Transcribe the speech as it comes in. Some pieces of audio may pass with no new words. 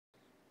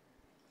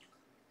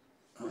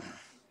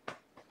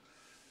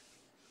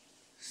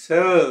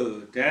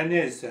So,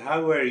 Dennis,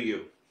 how are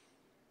you?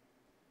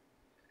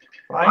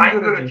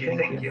 Fine, Guruji,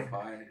 thank you.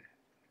 Fine.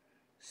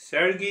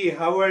 Sergey,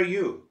 how are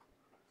you?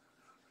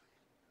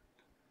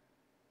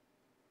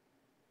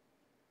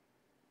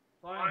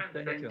 Fine,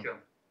 thank you.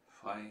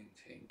 Fine,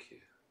 thank you.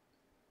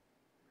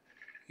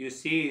 You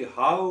see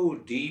how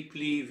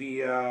deeply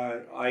we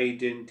are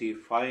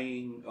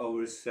identifying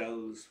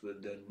ourselves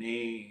with the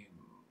name.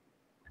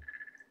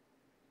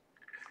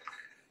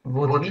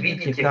 Вот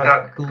видите,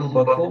 как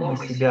глубоко мы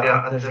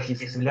себя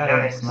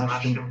отождествляем с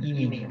нашим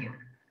именем,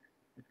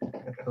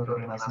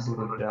 которым нас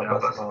Гуру Джа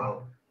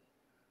обозвал.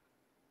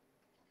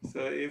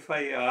 So if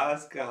I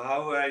ask,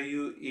 how are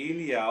you,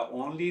 Ilya,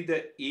 only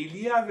the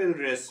Ilya will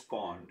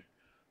respond,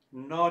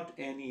 not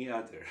any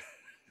other.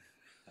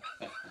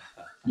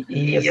 И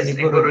если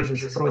Гуру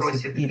Джа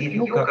спросит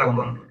Илью, как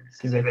он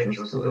себя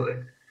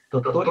чувствует, то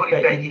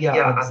только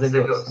Илья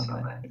отзовется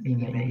на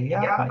имя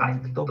Илья, а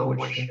никто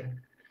больше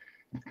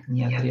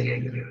не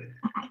отреагирует.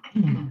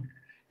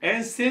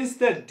 And since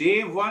the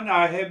day one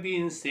I have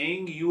been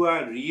saying you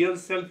are real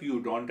self, you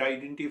don't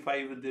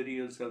identify with the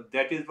real self.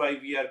 That is why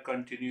we are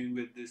continuing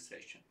with this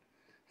session.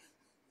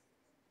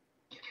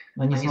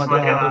 Но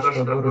несмотря на то,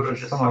 что Гуру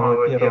Джа с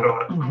самого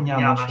первого дня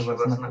нашего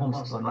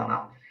знакомства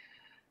нам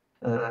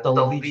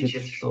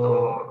толдычит,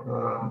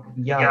 что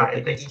я —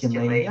 это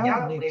истинное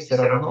я, мы все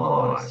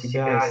равно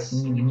себя с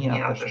ним не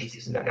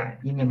отождествляем.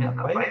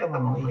 Именно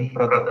поэтому мы и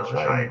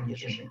продолжаем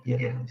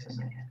еженедельные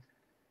занятия.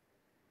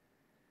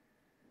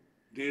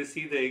 Do you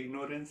see the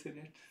ignorance in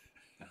it?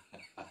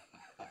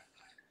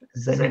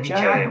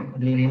 Замечаем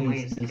ли мы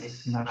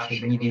здесь наше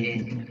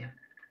неведение?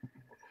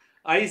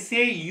 I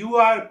say you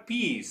are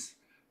peace.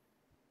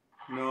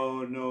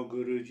 No,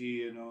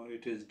 Guruji,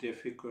 it is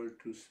difficult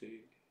to say.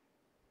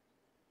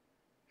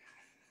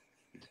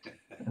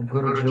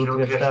 Гуру Джа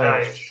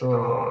утверждает,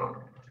 что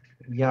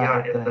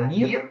я — это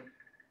мир,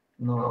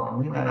 но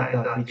мы на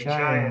это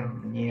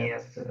отвечаем: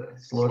 нет,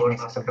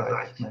 сложно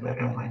сказать,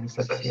 наверное, не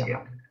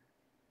совсем.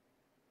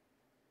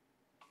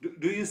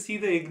 Do you see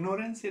the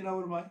ignorance in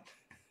our mind?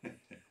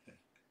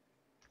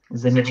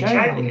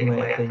 Замечаем ли мы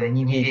это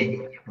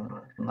неведение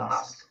в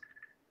нас?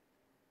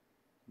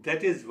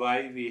 That is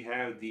why we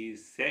have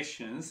these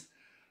sessions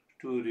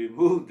to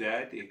remove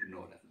that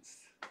ignorance.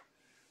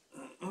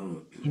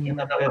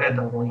 Именно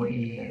поэтому мы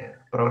и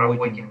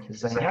проводим эти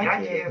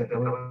занятия,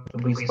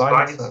 чтобы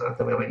избавиться от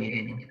этого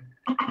неведения.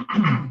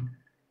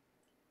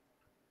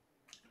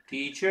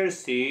 Teacher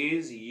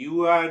says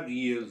you are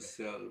real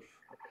self.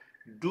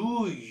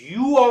 Do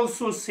you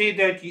also say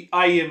that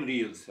I am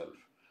real self?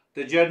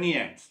 The journey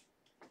ends.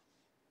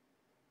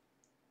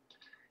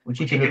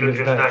 Учитель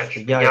утверждает, что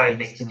я —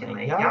 это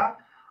истинное я,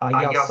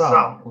 а я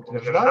сам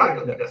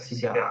утверждаю для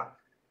себя,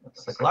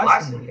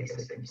 согласен ли я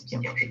с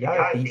тем, что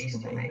я — это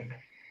истинное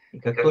я. И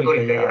как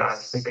только я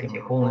с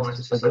этим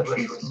полностью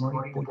соглашусь,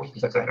 мой путь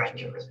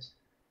заканчивается.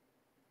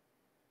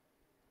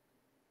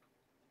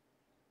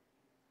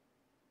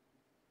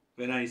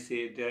 When I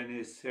say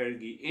Dennis,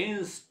 Sergey,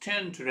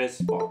 instant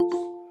response.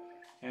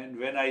 And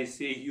when I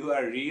say you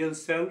are real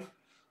self,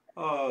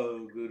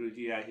 oh,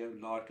 Guruji, I have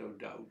lot of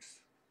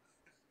doubts.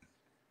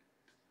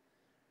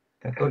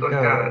 Как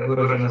только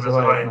Гуру Джа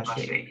называет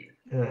наше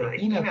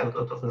имя,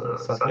 то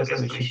тот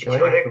соответствующий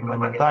человек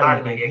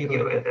моментально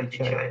реагирует и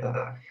отвечает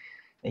 «да».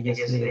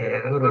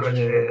 Если Гуру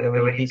Джа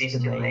говорит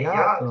истинное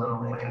я, то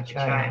мы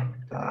отвечаем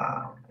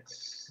 «да»,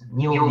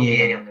 не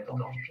уверен в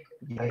том, что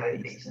я —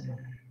 это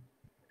истинное.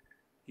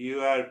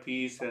 You are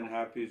peace and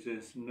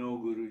happiness. No,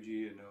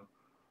 Guruji,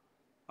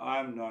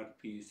 I'm not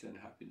peace and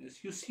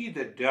happiness. You see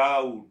the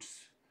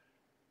doubts.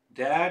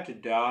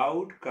 That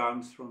doubt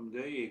comes from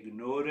the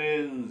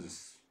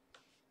ignorance.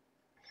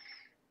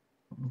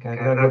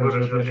 Когда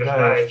Гуру Джа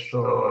утверждает,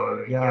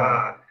 что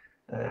я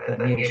 —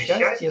 это мир и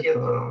счастье,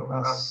 то у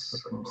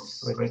нас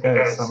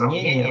возникают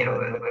сомнения в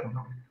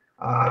этом,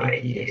 а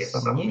эти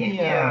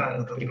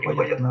сомнения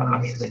приходят к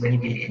нам из-за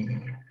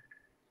неведения.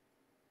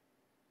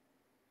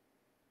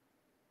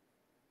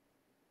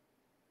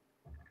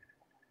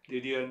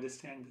 Did you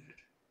understand that?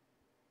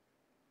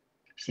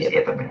 Все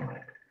это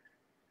понимают.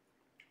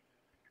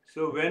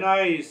 So when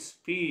I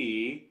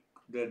speak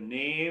the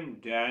name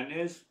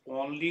Dennis,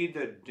 only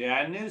the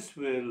Dennis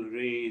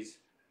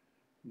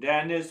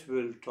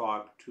will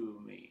talk to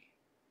me.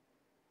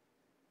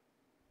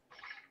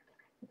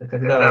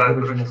 Когда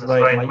Гуру Джа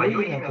называет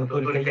мое имя, то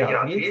только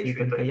я отвечу, и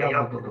только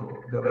я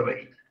буду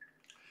говорить.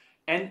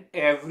 And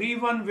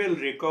everyone will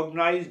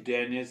recognize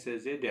Dennis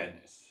as a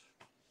Dennis.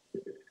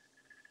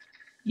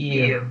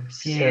 И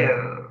все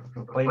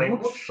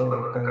поймут,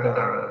 что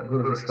когда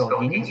Гуру Джа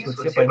сказал Денису,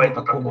 все поймут,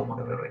 о ком он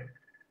говорит.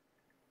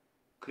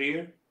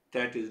 Clear?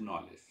 That is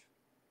knowledge.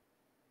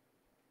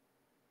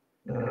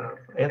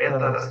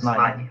 Это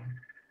знание.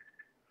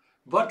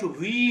 But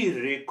we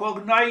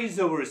recognize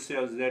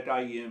ourselves that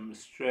I am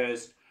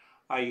stressed,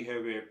 I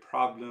have a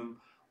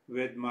problem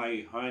with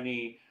my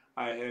honey,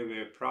 I have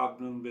a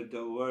problem with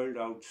the world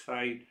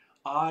outside.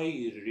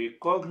 I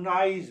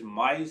recognize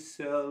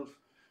myself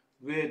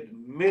with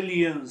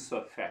millions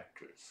of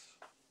factors.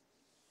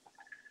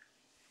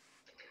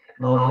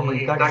 но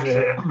мы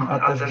также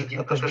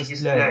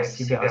отождествляем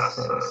себя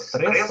с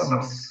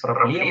стрессом, с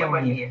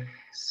проблемами,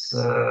 с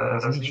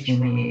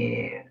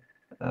различными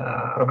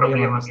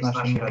проблемами с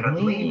нашими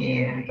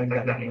родными и так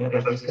далее. Мы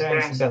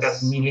отождествляем себя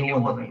с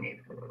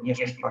миллионами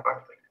внешних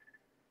факторов.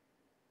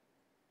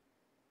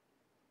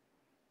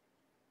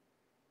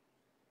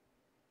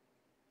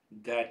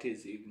 That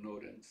is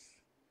ignorance.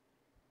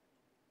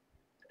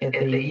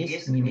 Это и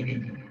есть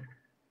неведение.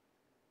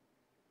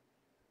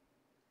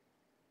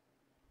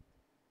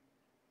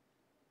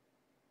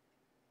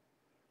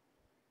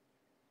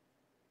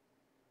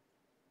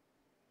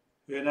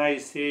 When I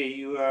say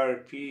you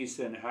are peace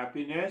and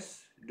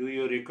happiness, do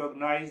you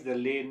recognize the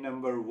lane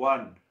number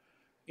 1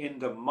 in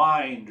the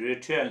mind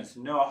returns?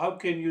 No, how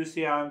can you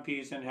say I'm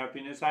peace and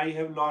happiness? I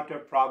have lot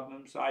of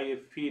problems, I am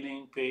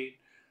feeling pain.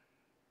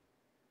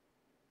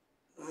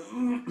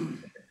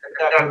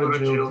 Когда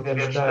Гурджи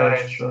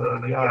утверждает,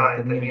 что я —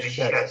 это мир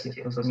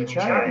счастья, то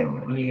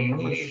замечаем ли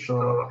мы,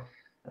 что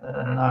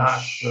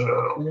наш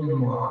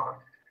ум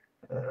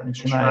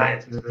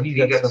начинает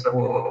двигаться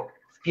в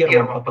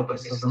первом потоке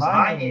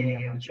сознания,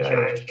 и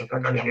отвечает, что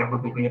как же я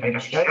могу быть миром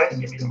счастья,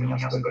 если у меня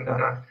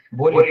столько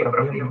боли,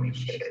 проблем и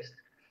несчастья.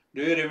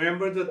 Do you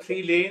remember the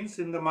 3 lanes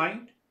in the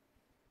mind?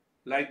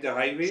 Like the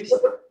highways?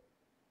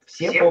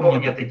 Все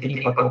помнят эти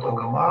 3 потока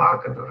ума, о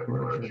которых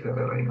Гурджи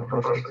говорил на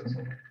прошлой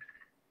книге.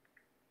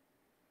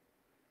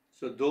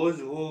 So those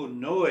who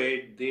know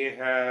it, they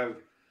have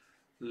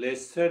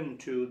listened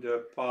to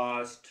the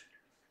past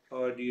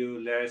audio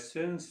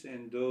lessons,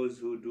 and those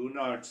who do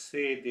not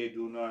say they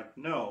do not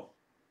know,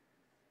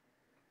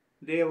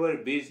 they were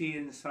busy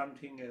in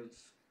something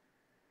else.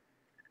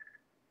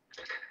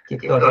 Те,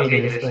 кто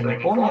ответили, что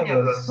они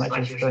помнят,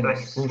 значит, что они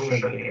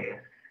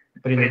слушали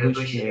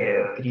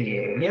предыдущие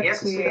 3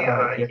 лекции,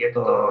 а те,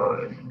 кто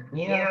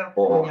не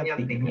помнят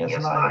и не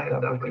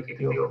знают об этих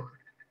 3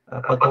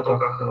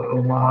 потоках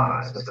ума,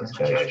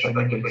 означает, что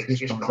они были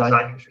слишком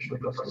заняты, чтобы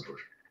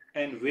послушать.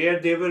 And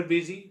where they were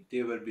busy?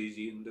 They were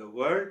busy in the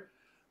world.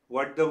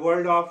 What the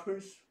world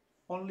offers?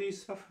 Only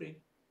suffering,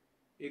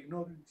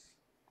 ignorance.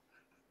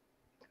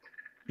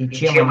 И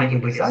чем они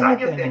были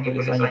заняты? Они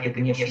были заняты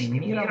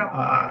внешним миром,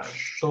 а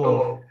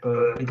что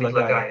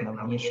предлагает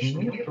нам внешний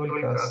мир?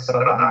 Только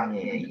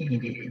страдания и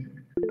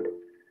неведение.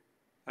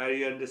 Are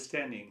you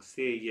understanding?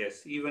 Say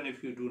yes, even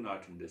if you do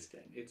not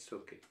understand. It's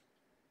okay.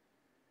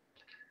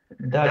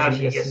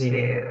 Даже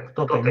если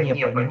кто-то не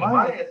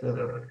понимает,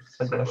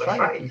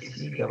 соглашайтесь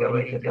и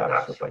говорите: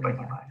 да, все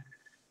понимаю.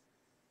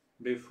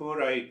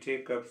 Before I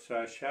take up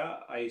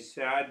Sasha, I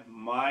said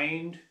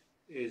mind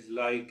is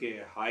like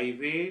a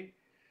highway.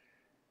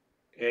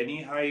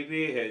 Any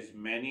highway has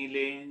many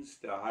lanes.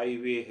 The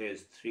highway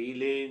has 3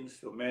 lanes.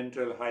 So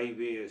mental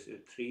highway has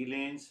 3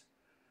 lanes.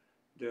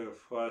 The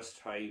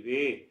first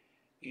highway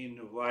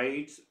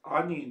invites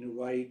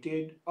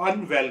uninvited,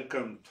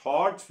 unwelcome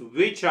thoughts,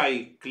 which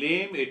I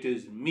claim it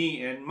is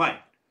me and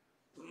mine.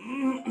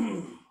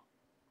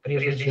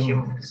 Прежде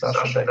чем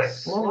Саша дать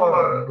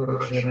слово,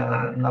 Гурджи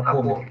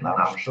напомнит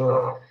нам,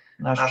 что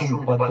наш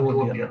ум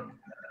подобен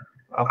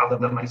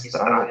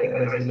автомагистрали,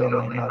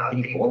 разделенной на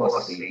 3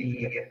 полосы,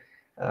 и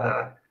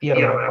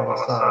первая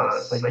полоса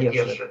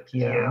содержит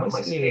те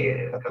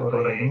мысли,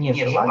 которые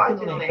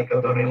нежелательны,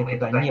 которые мы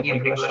туда не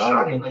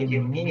приглашали, но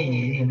тем не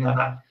менее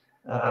именно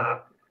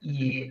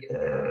и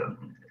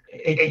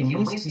эти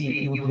мысли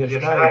и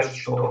утверждают,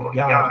 что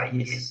я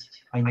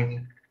есть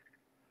они.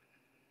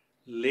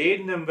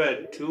 Lane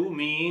number 2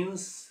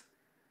 means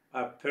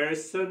a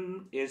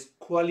person is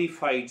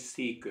qualified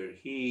seeker.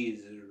 He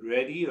is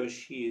ready or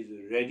she is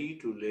ready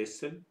to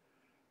listen,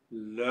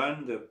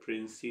 learn the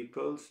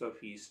principles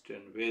of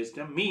Eastern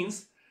wisdom.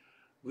 Means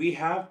we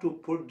have to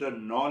put the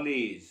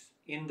knowledge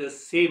in the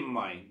same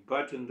mind,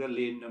 but in the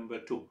lane number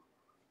 2.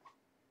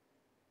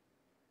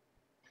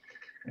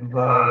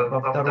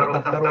 Во втором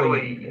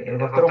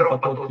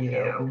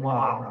потоке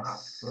ума у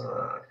нас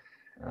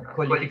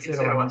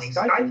квалифицированный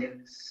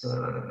искатель с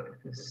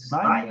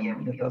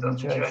знанием. Это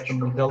означает, что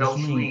мы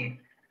должны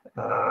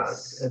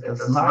это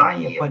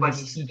знание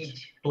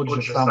поместить в тот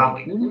же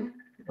самый ум,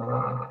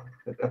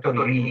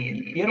 который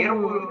имеет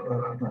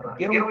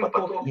первый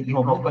поток,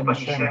 но мы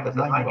помещаем это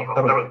знание во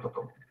второй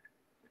поток.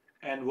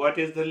 And what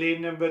is the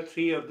lane number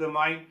 3 of the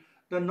mind?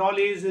 The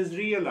knowledge is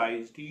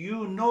realized.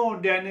 You know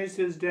Dennis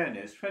is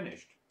Dennis.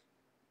 Finished.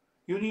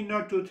 You need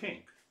not to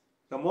think.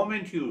 The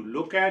moment you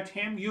look at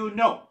him, you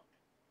know.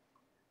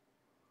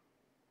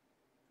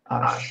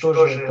 А что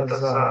же это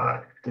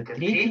за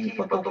 3-й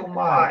поток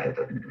ума?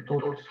 Это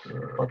тот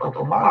поток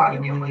ума,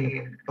 где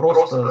мы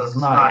просто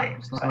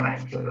знаем,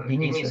 что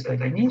Денис —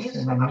 это Денис,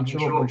 и нам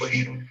ничего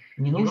больше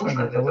не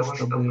нужно для того,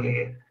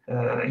 чтобы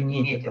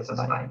иметь это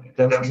знание,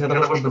 для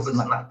того, чтобы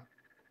знать.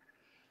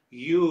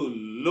 You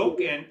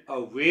look and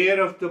aware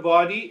of the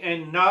body,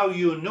 and now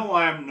you know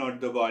I am not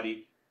the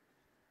body.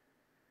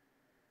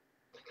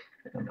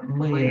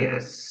 Мы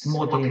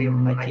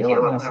смотрим на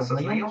тело, мы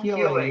осознаем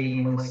тело,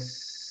 и мы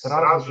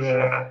сразу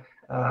же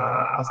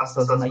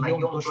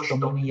осознаем то, что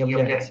мы не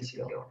являемся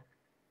телом.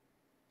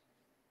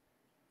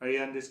 Are you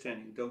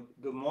understanding?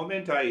 The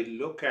moment I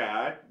look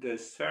at the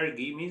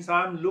sargi means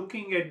I'm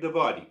looking at the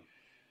body.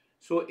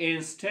 So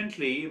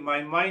instantly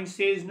my mind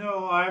says,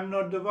 no, I'm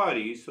not the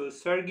body. So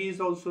sargi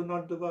is also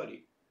not the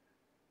body.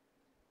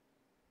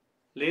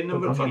 Lane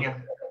number 3.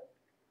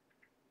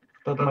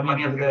 В тот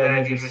момент, когда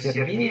я вижу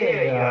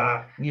Сергея,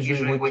 я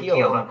вижу его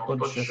тело, но в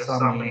тот же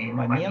самый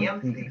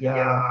момент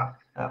я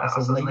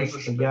осознаю,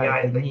 что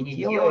я это не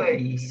тело,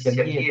 и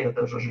Сергей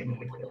это тоже не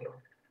его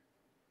тело.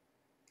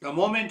 The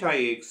moment I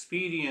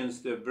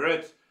experience the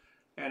breath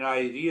and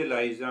I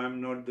realize I'm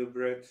not the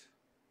breath.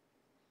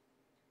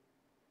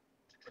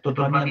 В тот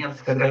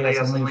момент, когда я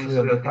осознаю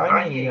свое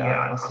дыхание,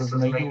 я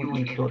осознаю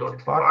и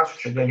тот факт,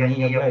 что я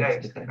не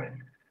являюсь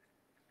дыханием.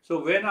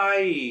 So when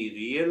I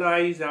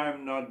realize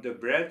I'm not the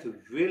breath,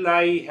 will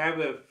I have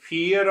a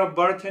fear of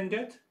birth and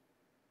death?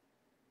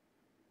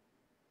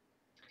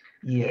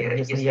 И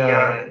если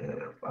я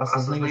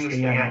осознаю, что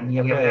я не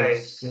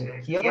являюсь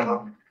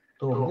телом,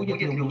 то будет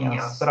ли у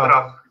меня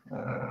страх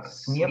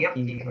смерти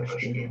и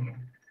рождения?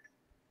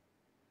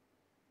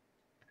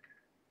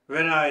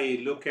 When I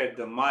look at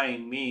the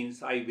mind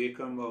means I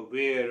become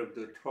aware of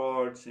the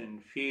thoughts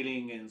and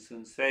feeling and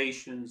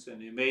sensations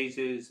and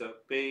images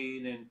of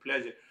pain and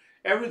pleasure.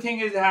 Everything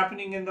is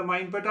happening in the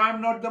mind, but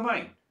I'm not the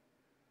mind.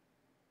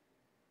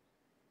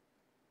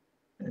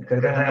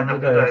 Когда я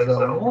наблюдаю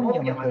за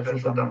умом, я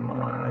нахожу там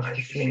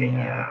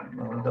ощущения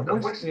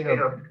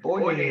удовольствия,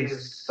 боли,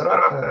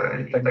 страха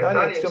и так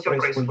далее. Все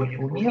происходит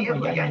в уме,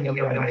 но я не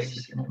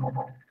являюсь этим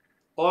умом.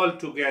 All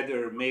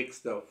together makes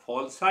the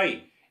false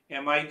I.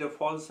 Am I the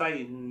false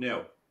I?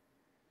 No.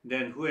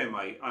 Then who am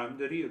I? I'm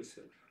the real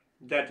self.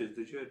 That is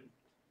the journey.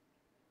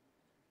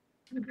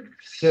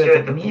 Все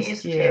это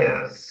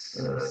вместе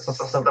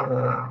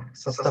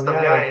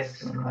составляет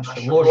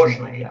наше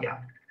ложное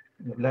 «я»,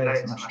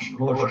 является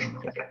нашим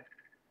ложным «я».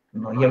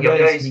 Но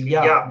являюсь ли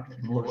я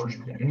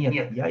ложным «я»?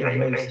 Нет, я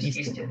являюсь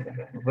истинным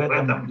 «я». В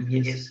этом и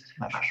есть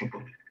наш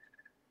путь.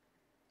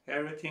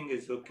 Everything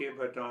is okay,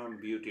 but I'm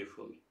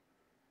beautiful.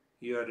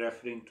 You are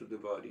referring to the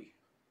body.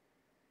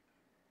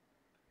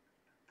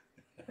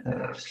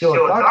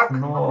 Все так,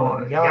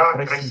 но я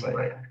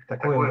красивая.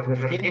 Такое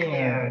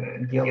утверждение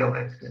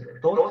делает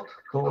тот,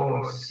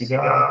 кто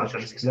себя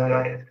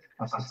отождествляет,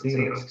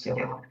 ассоциирует с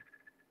телом.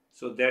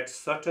 So that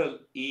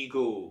subtle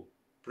ego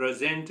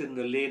present in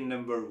the lane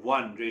number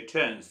 1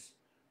 returns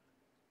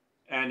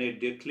and it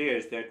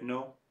declares that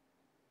no,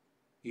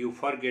 you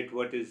forget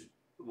who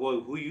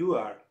you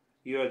are.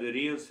 You are the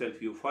real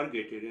self, you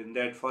forget it, and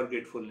that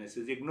forgetfulness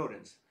is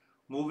ignorance.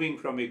 Moving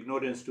from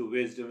ignorance to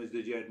wisdom is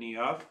the journey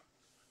of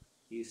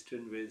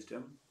Eastern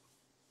wisdom.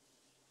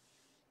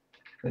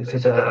 То есть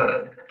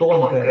это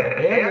тонкое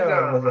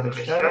эго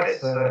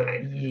возвращается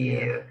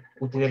и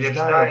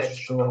утверждает,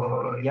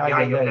 что я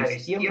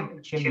являюсь тем,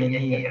 кем я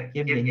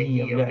не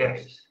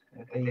являюсь.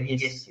 Это и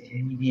есть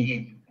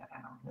неведение.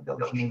 Мы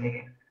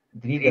должны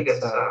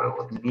двигаться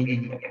от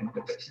неведения к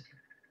мудрости.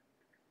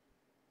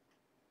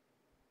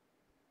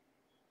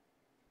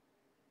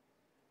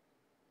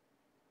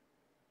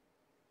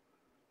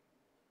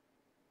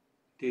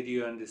 Did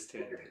you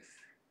understand this?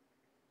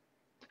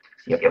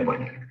 Я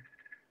понял.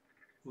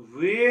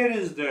 Where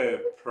is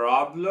the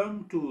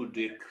problem to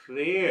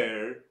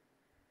declare?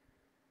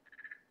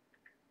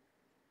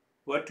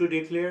 What to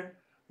declare?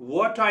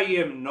 What I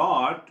am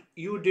not,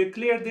 you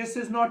declare this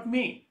is not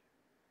me.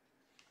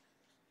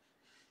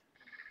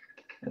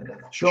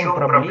 В чем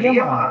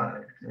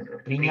проблема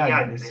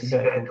принять для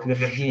себя это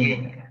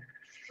утверждение,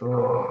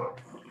 что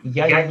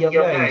я не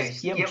являюсь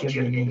тем,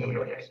 чем я не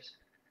являюсь?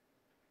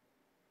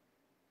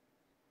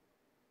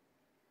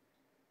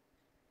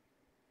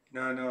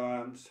 No,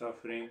 I'm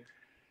suffering.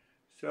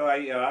 So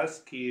I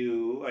asked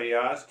you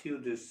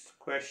this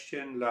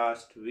question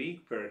last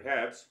week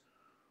perhaps.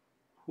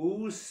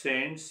 Who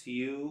sends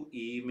you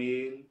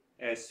email,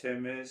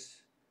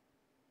 SMS,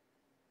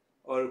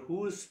 or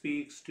who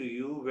speaks to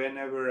you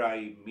whenever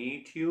I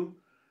meet you?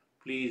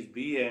 Please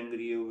be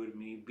angry over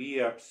me, be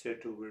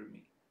upset over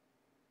me.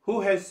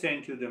 Who has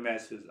sent you the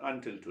message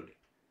until today?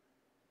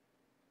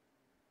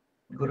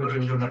 Гуру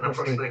уже на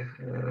прошлых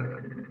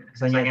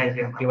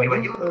занятиях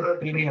приводил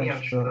пример,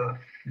 что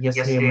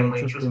если мы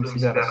чувствуем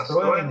себя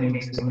расстроенными,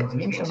 если мы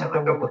злимся на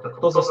кого-то,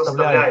 кто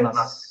заставляет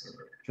нас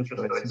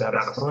чувствовать себя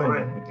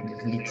расстроенными или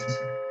злиться?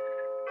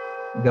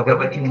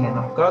 Говорит ли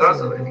нам,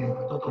 указывает ли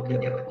кто-то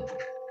делает?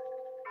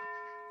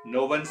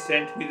 No one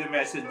sent me the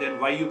message, then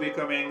why you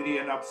become angry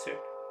and upset?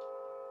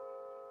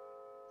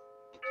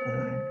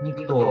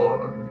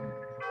 Никто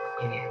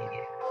не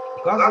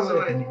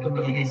указывает, никто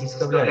меня не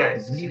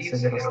заставляет злиться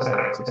или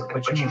расстраиваться. Так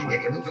почему же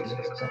я злюсь или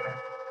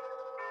расстраиваюсь?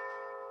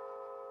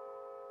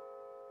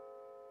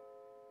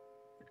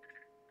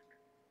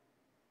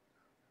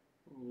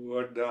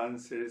 What the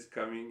answer is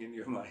coming in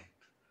your mind?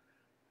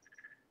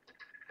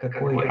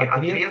 Какой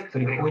ответ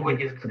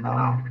приходит к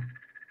нам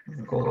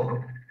в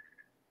голову?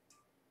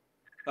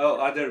 Oh,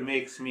 other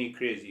makes me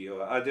crazy,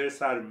 or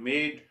others are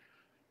made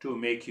to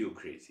make you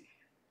crazy.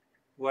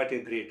 What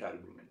a great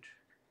argument.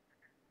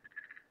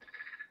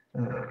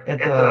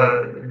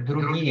 Это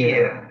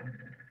другие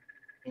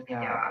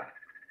меня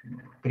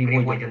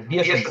приводит в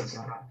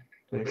бешенство,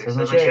 то есть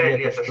означает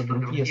ли это, что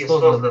другие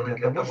созданы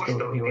для того,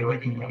 чтобы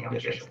приводить меня в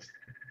бешенство?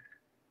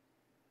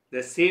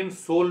 The same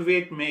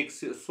soulmate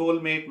makes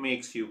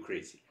you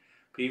crazy.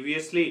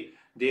 Previously,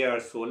 they are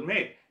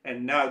soulmate,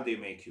 and now they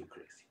make you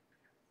crazy.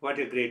 What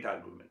a great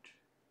argument.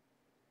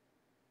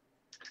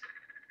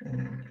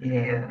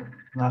 И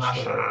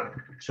наша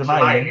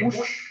жена и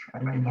муж,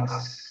 они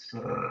нас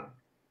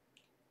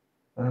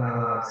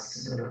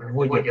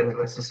вводят в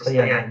это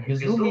состояние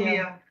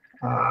безумия,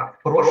 а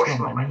в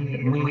прошлом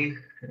мы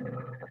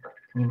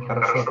к ним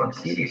хорошо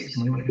относились,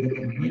 мы их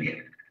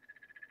любили.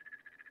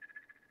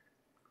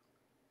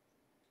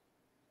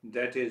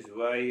 That is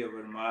why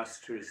our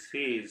master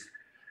says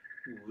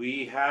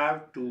we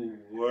have to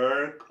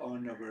work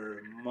on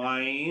our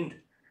mind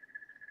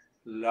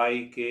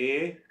like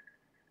a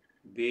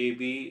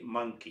baby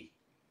monkey.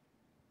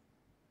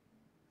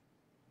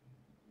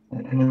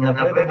 Именно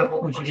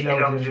поэтому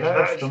учителя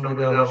утверждают, что мы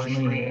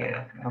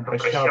должны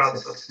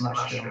обращаться с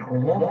нашим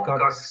умом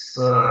как с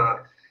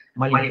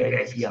маленькой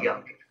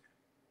обезьянкой.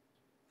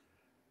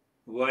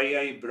 Why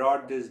I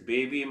brought this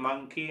baby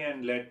monkey,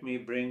 and let me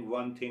bring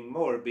one thing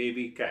more,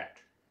 baby cat.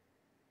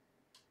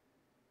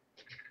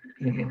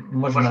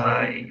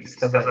 Можно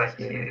сказать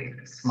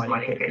с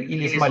маленькой,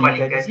 или с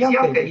маленькой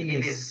обезьянкой,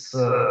 или с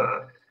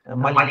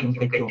маленьким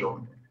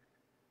котенком.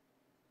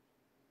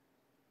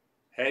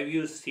 Have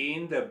you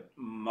seen the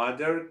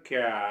mother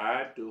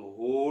cat who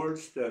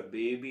holds the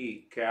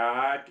baby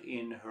cat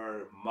in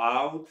her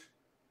mouth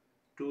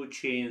to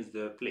change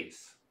the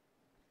place?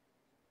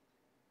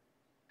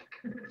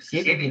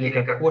 Все видели,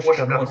 как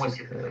кошка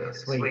носит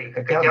своих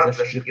котят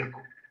за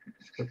шкирку,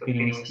 чтобы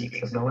перенести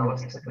их с одного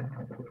места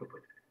на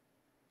другое.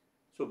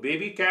 So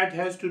baby cat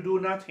has to do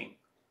nothing.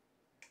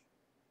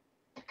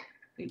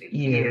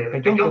 И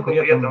котенку при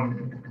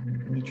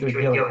этом ничего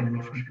делать не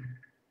нужно.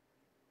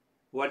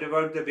 What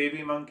about the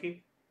baby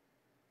monkey?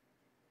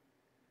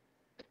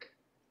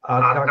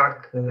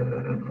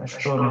 А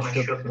что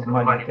насчет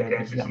маленькой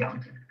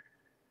обезьянки?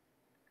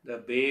 The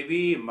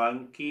baby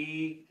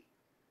monkey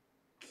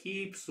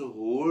keeps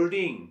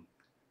holding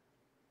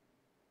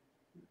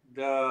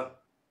the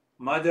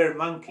mother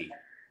monkey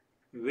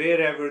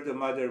wherever the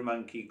mother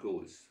monkey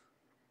goes.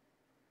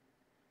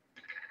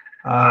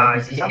 А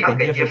обезьянка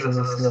держится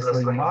за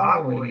свою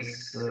маму и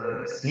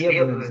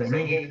следует за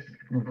ней,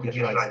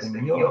 держать за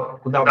нее.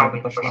 Куда бы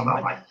ни пошла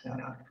мать,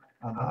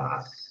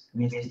 она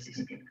вместе с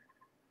ней.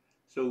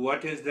 So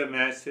what is the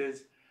message?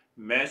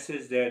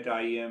 Message that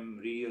I am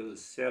real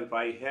self.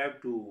 I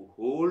have to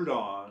hold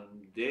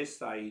on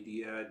this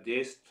idea,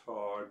 this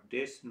thought,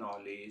 this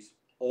knowledge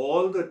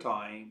all the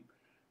time,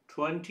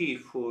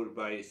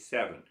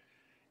 24/7.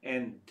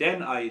 And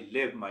then I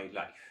live my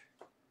life.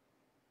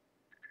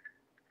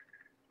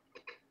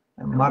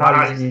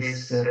 Мораль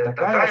здесь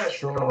такая,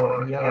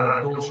 что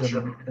я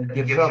должен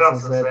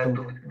держаться за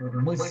эту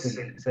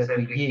мысль, за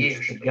эту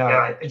идею, что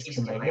я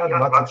истинное я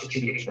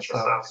 24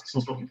 часа в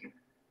сутки.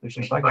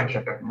 Точно так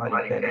же, как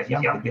маленькая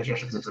обезьянка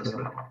держится за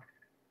свою маму.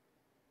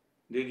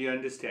 Did you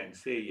understand?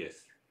 Say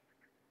yes.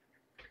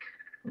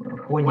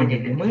 Поняли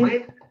ли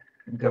мы?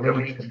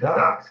 Говорите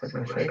да,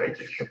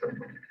 соглашайтесь, что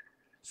поняли.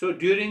 So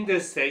during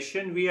this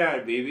session we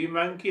are baby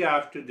monkey,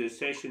 after this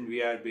session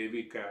we are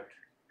baby cat.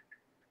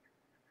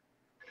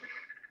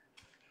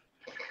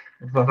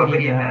 Во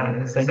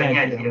время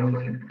занятия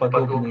мы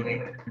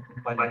подобны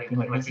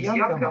маленьким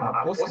обезьянкам,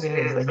 а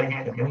после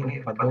занятия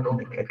мы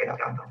подобны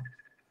котятам.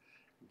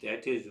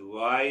 That is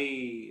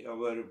why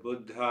our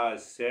Buddha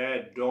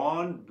said,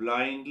 don't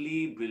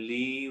blindly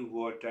believe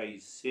what I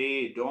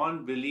say.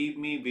 Don't believe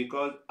me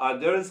because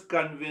others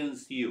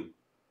convince you.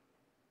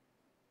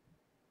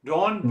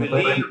 Don't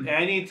believe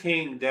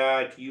anything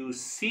that you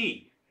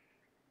see,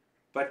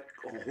 but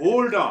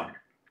hold on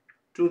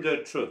to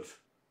the truth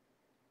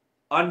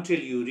until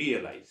you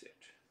realize it.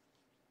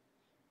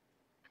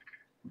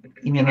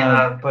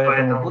 Именно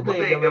поэтому Будда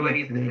и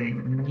говорит,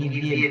 не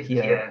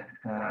верьте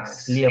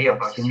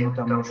слепо всему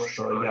тому,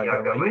 что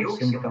я говорю,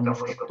 всему тому,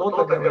 что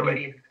кто-то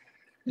говорит,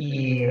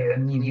 и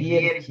не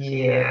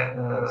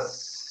верьте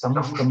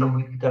тому, что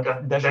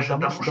даже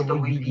тому, что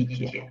вы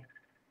видите,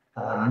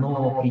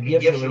 но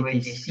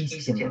придерживайтесь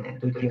истины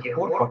до тех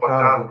пор,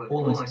 пока вы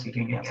полностью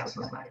ее не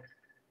осознаете.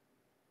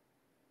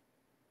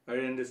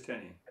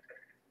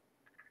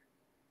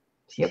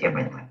 Все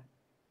понимают?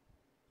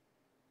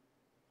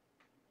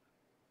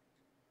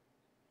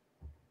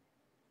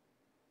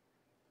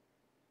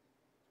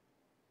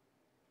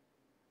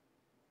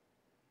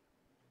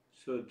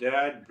 So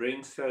that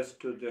brings us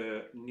to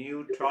the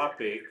new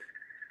topic,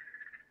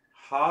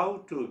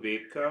 how to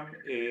become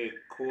a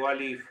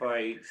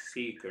qualified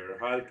seeker,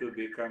 how to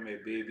become a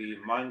baby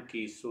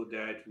monkey so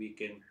that we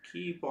can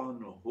keep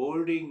on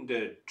holding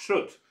the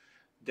truth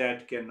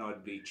that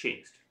cannot be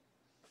changed.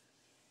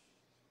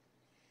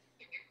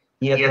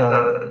 И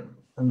это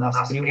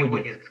нас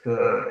приводит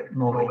к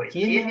новой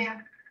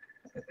теме,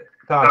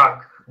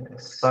 как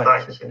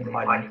стать этой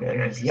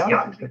маленькой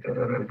обезьянкой,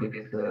 которая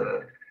будет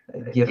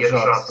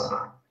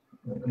держаться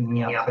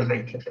не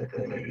отходить от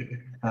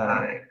этой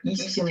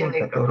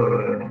истины,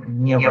 которую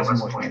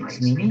невозможно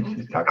изменить,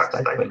 и как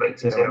стать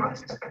квалифицированной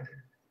стаканой.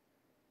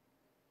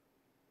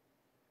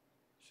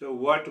 So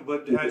what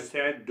Buddha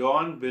said,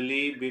 don't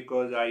believe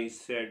because I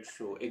said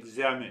so.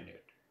 Examine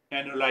it,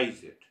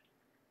 analyze it.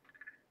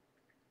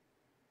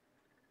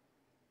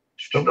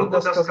 Что Будда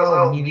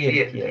сказал, не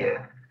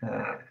верьте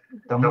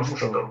тому,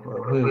 что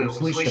вы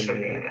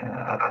услышали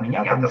от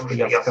меня, тому, что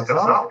я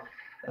сказал,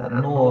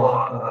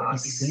 но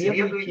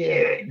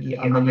исследуйте и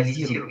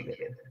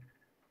анализируйте.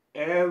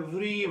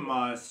 Every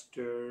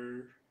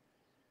master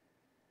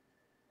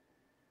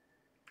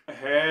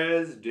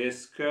has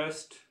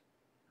discussed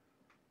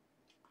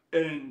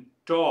and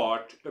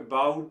taught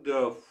about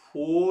the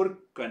four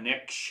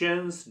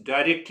connections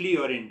directly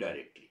or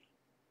indirectly.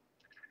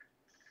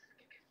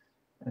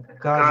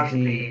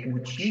 Каждый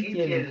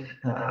учитель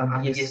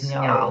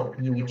объяснял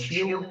и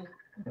учил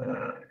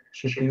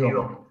четыре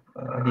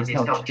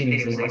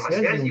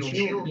взаимосвязи,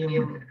 учил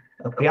им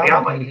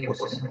прямо или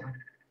косвенно.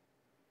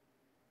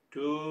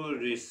 To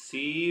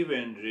receive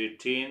and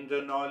retain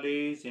the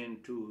knowledge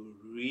and to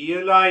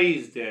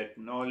realize that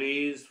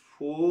knowledge,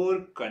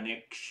 four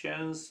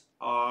connections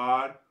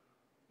are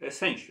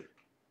essential.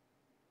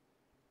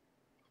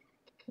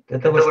 Для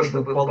того,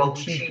 чтобы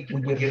получить,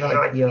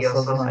 удержать и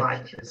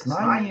осознать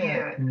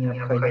знания,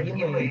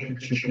 необходимы эти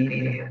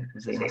четыре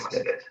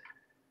взаимосвязи.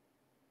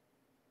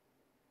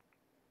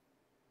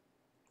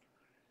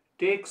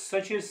 Take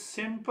such a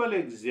simple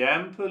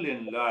example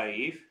in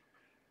life.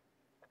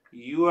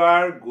 You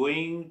are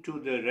going to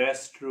the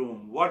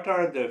restroom. What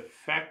are the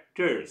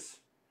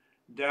factors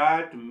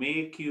that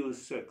make you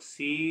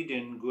succeed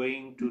in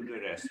going to the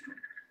restroom?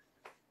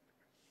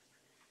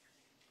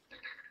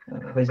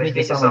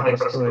 Возьмите самый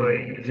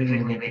простой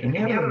жизненный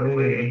пример.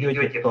 Вы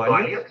идете в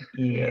туалет,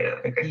 и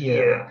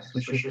какие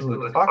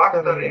существуют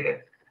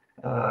факторы,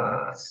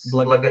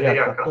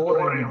 благодаря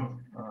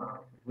которым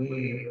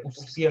вы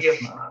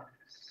успешно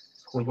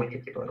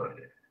сходите в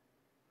туалет.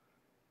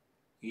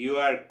 You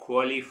are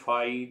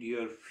qualified,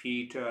 your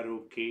feet are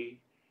okay,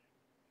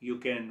 you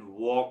can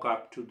walk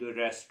up to the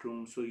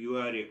restroom, so you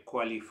are a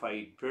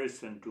qualified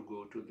person to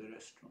go to the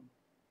restroom.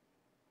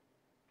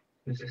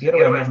 То есть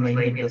первое, нужно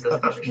иметь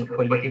достаточную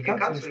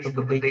квалификацию,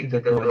 чтобы дойти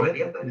до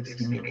туалета, то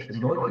есть иметь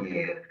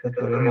ноги,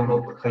 которые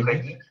могут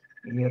ходить,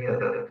 и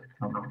это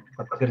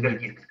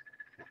подтвердит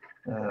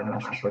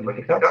нашу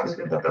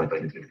квалификацию туда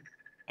пойти.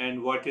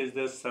 And what is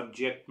the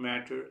subject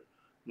matter?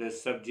 The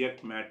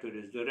subject matter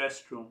is the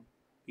restroom.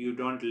 You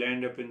don't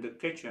land up in the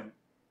kitchen.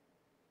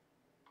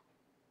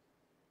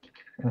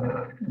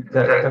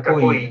 Какая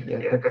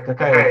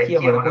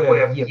тема,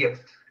 какой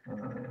объект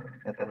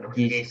этого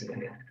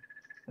действия?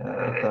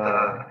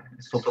 Это,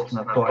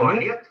 собственно,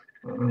 туалет.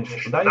 Мы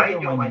же туда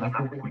идем, а не на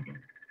кухню.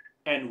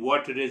 And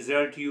what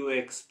result you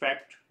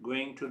expect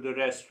going to the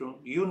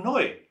restroom? You know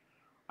it.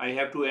 I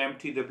have to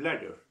empty the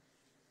bladder.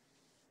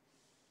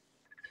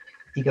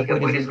 И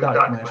какой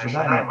результат мы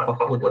ожидаем от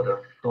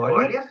похода в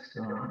туалет?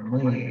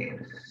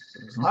 Мы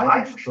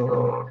знаем,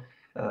 что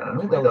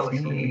мы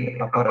должны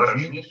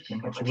опорожнить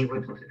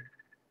мочевой пузырь.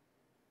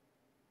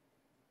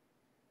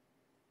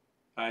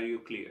 Are you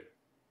clear?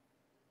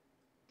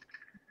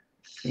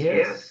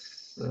 Все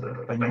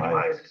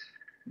понимают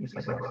и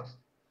согласны.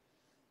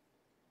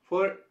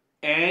 For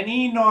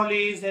any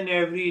knowledge and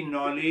every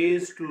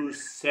knowledge to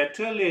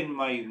settle in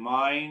my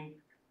mind,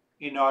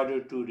 in order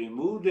to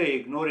remove the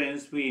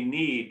ignorance, we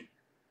need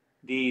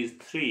these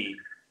three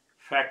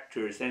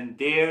factors and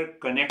their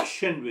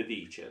connection with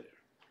each other.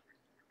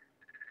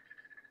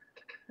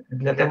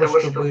 Для того,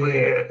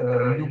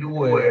 чтобы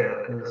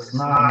любое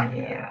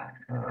знание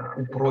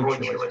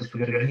упрочилось,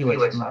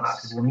 утвердилось в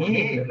нас в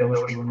уме, для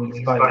того, чтобы мы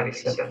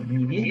избавились от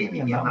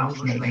неведения, нам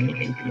нужно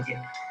иметь эти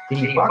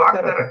три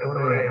фактора,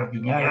 которые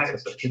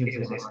объединяются в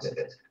четыре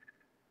взаимосвязи.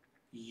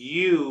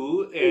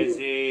 You, as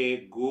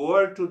a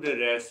goer to the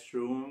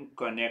restroom,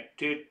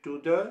 connected to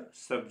the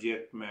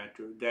subject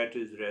matter, that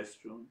is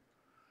restroom.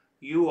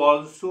 You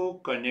also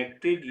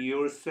connected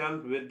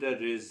yourself with the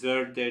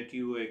result that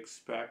you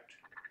expect.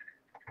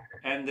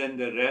 And then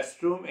the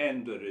restroom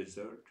and the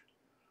result.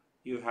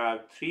 You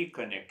have three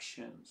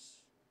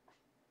connections.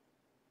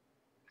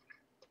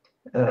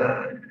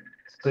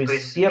 То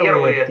есть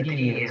первые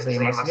три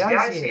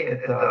взаимосвязи,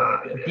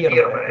 это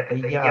первое, это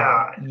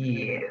я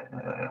и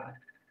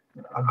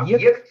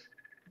объект,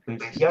 то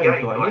есть я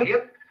и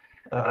туалет.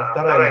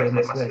 Вторая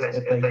взаимосвязь,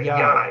 это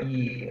я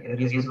и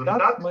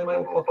результат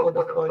моего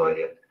похода в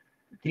туалет.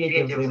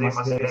 Третья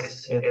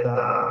взаимосвязь,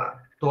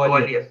 это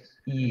туалет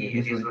и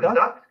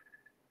результат.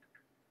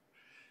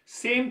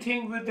 Same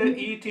thing with the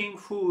eating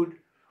food.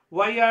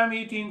 Why I'm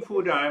eating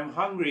food? I'm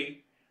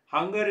hungry.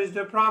 Hunger is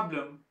the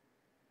problem.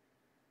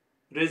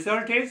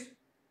 Result is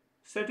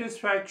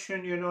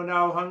satisfaction.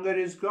 Now hunger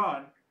is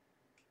gone.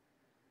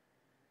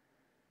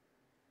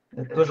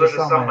 То же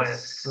самое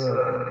с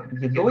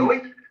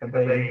едой,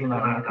 когда я иду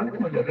на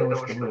кухню для того,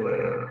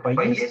 чтобы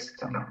поесть,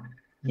 там,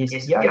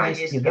 есть я,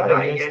 есть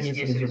еда, и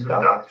есть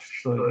результат,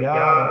 что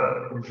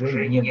я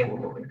уже не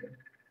голоден.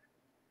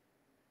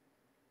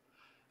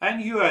 And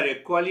you are a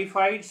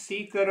qualified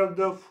seeker of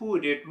the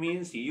food. It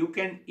means you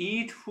can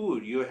eat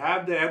food. You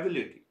have the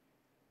ability.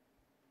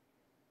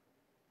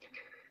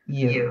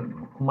 И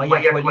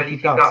моя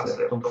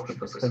квалификация в том,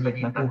 чтобы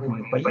сходить на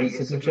кухню и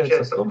поесть,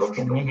 заключается в том,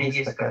 что у меня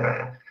есть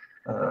такая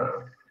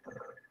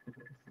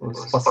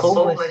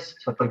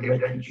способность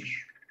потреблять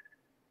пищу.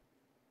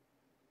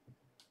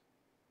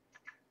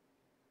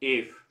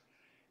 If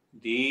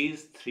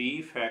these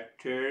three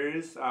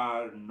factors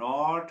are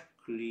not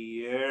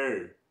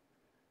clear,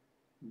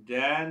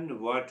 then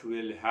what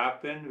will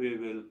happen? We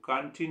will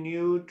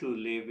continue to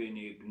live in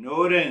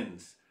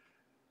ignorance.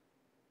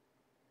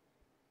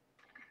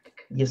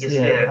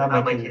 Если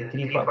нам эти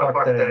три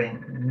фактора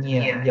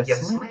не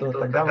ясны, то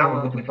тогда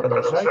мы будем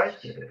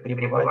продолжать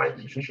пребывать,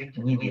 жить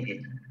в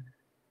неведении.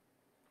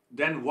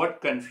 Then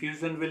what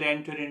confusion will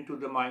enter into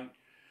the mind?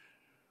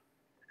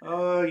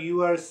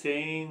 You are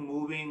saying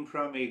moving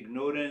from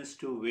ignorance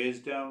to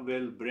wisdom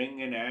will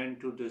bring an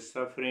end to the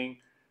suffering.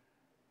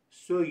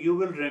 So you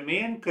will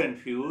remain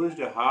confused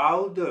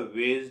how the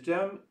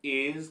wisdom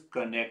is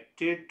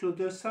connected to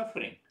the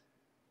suffering.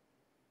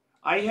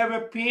 I have a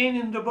pain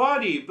in the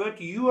body,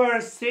 but you are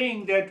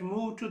saying that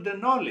move to the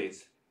knowledge.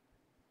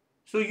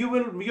 So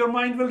your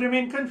mind will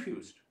remain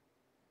confused.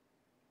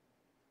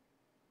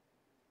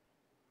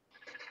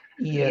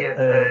 И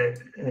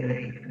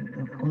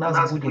у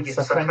нас будет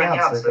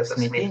сохраняться это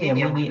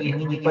смятение, мы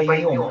не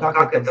поймем,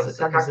 как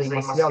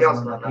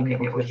взаимосвязано,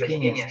 например,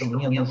 утверждение, что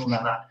мне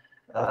нужно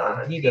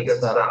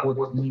двигаться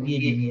от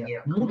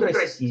неведения к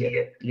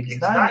мудрости или к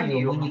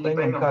знанию, мы не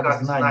поймем,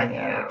 как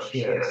знание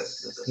вообще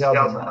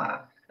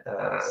связано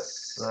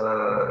с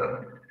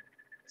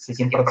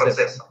этим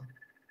процессом.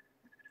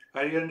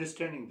 Are you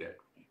understanding that?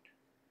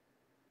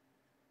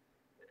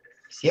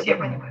 Все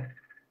понимают?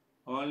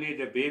 Only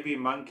the baby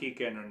monkey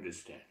can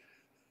understand.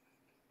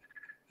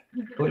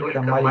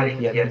 Только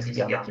маленькие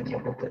обезьянки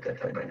могут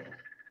это понять.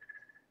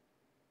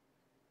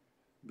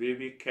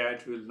 Baby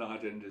cat will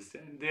not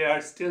understand. They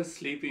are still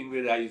sleeping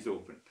with eyes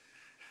open.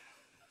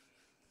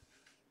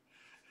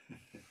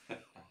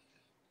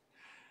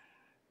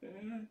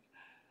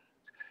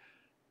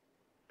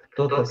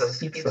 Кто-то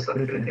спит с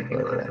открытыми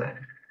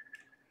глазами.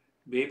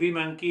 Baby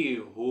monkey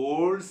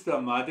holds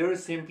the mother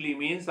simply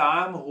means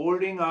I am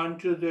holding on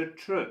to the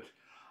truth.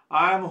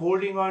 I am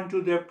holding on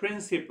to the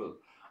principle.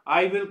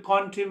 I will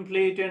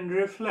contemplate and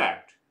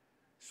reflect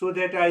so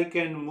that I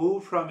can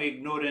move from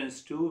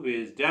ignorance to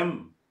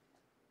wisdom.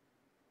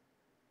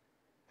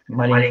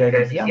 Маленькая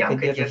обезьянка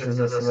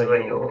держится за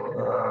свою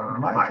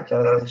мать.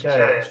 Это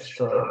означает,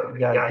 что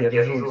я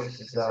держусь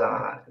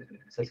за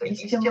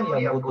истину,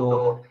 я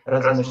буду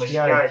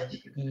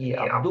размышлять и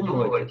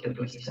обдумывать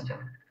эту истину.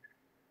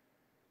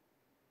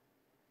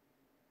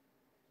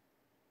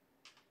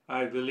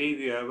 I believe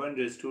you have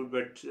understood,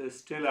 but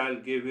still I'll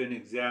give you an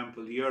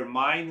example. Your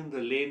mind in the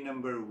lane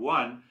number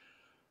 1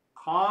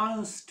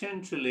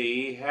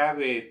 constantly have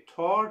a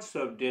thoughts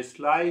of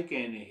dislike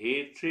and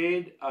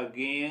hatred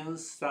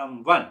against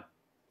someone.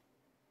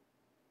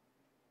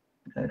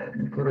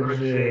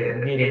 Гуруджи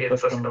верит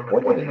в то, что мы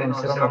поняли, но он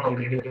все равно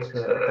приведет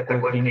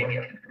такой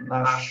пример.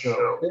 Наш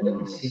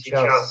ум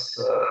сейчас,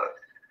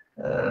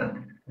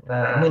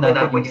 мы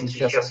находимся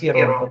сейчас в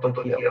первом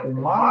потоке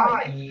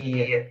ума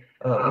и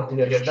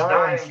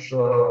утверждаем,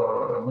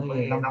 что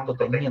нам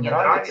кто-то не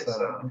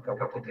нравится, мы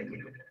кого-то не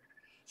любим.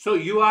 So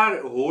you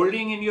are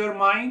holding in your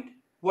mind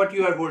what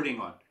you are holding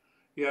on.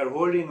 You are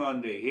holding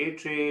on the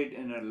hatred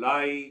and a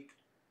like,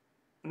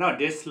 not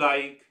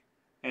dislike,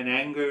 and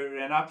anger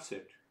and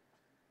upset.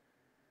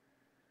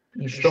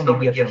 И что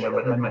мы держим в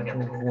этот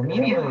момент в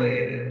уме?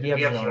 Мы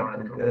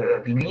держим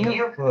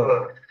гнев,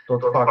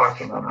 тот факт,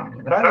 что нам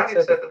не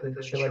нравится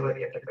этот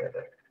человек.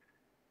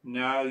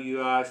 Now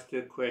you ask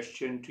the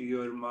question to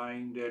your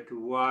mind that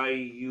why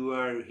you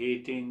are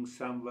hating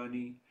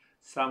someone,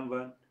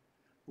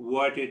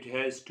 what it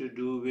has to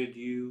do with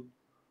you.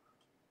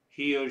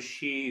 He or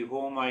she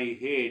whom I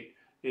hate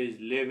is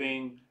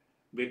living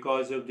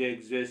because of the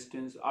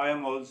existence. I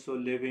am also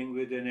living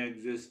with an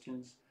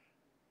existence.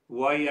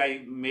 Why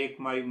I make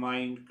my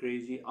mind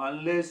crazy?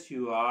 Unless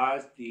you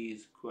ask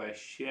these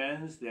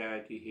questions,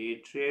 that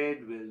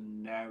hatred will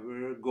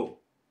never go.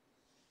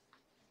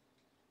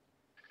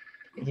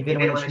 И теперь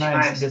мы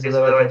начинаем себе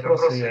задавать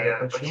вопросы,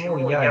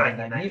 почему я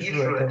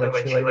ненавижу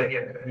этого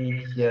человека?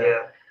 Ведь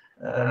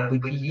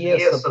бытие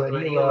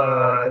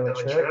сотворило этого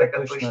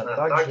человека точно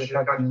так же,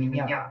 как и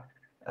меня.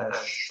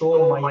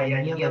 Что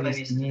моя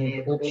ненависть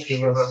имеет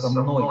общего со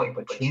мной?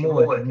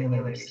 Почему эта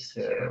ненависть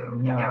у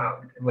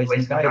меня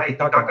возникает и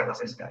как она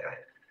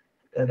возникает?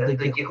 До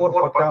тех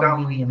пор, пока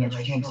мы не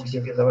начнем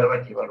себе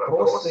задавать эти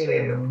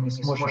вопросы, мы не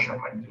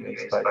сможем от нее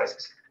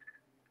избавиться.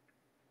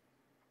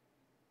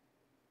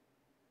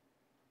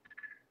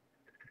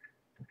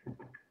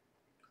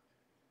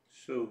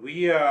 So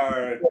we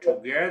are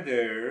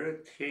together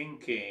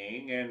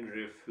thinking and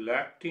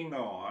reflecting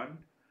on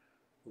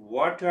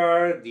what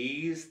are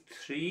these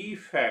three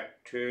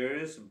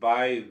factors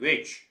by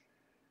which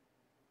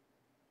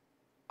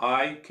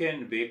I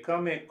can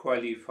become a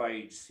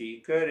qualified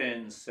seeker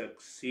and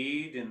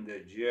succeed in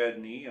the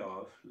journey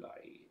of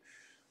life.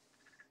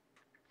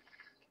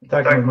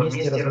 Так мы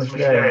вместе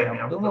размышляем и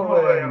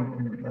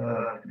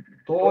обдумываем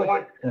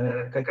то,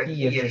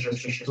 какие же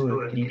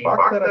существуют три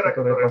фактора,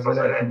 которые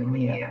позволяют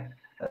мне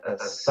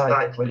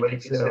стать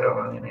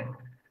квалифицированным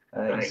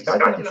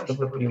искателем,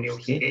 чтобы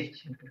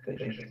преуспеть в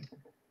этой жизни.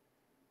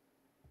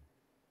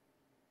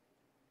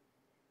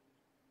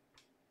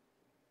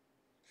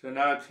 So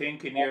now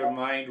think in your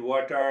mind,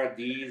 what are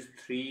these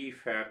three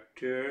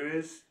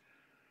factors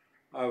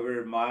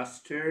our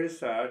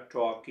masters are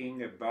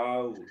talking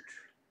about?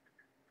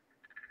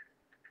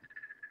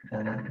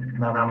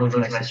 Нам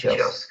нужно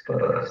сейчас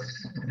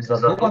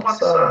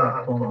задуматься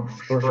о том,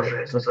 что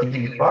же за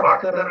три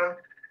фактора,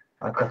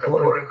 о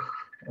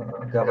которых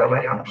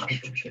говорят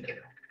наши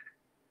учителя.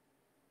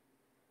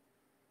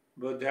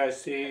 Buddha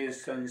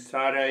says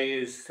samsara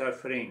is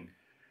suffering.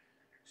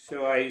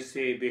 So I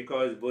say,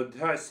 because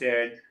Buddha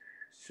said,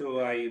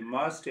 so I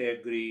must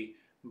agree,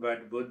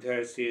 but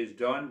Buddha says,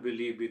 don't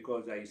believe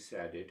because I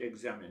said it,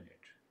 examine it.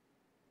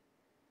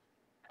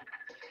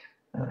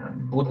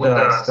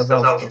 Будда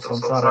сказал, что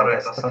сансара —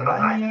 это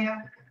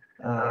страдание.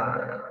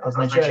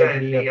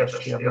 Означает ли это,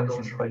 что я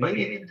должен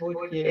поверить в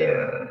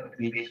Будде?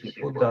 Ведь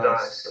Будда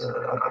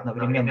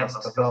одновременно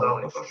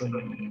сказал то, что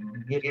не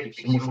верьте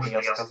всему, что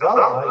я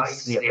сказал, а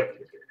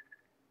исследуйте.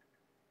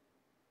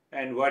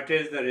 And what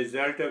is the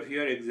result of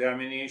your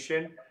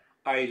examination?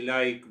 I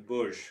like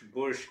bush.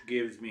 Bush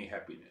gives me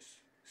happiness.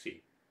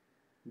 See,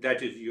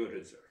 that is your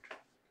result.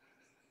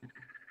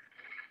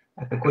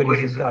 А какой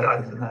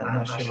результат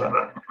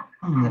нашего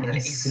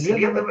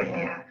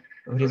исследования?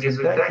 В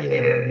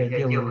результате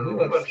я делаю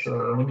вывод,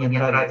 что мне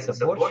нравится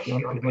борщ,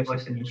 и он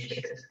приносит мне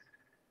счастье.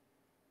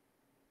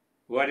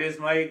 What is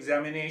my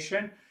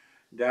examination?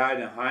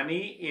 That,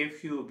 honey,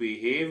 if you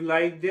behave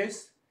like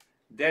this,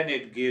 then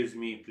it gives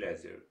me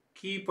pleasure.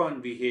 Keep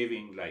on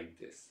behaving like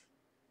this.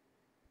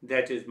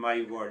 That is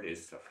my word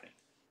is suffering.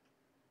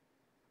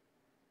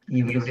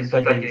 И в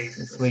результате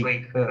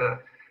своих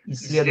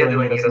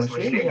исследований и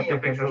размышлений я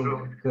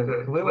прихожу к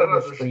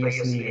выводу, что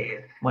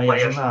если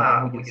моя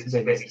жена будет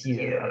себя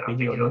вести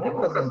определенным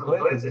образом, то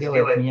это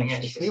сделает меня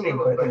счастливым,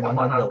 поэтому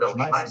она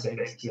должна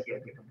себя вести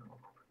определенным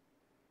образом.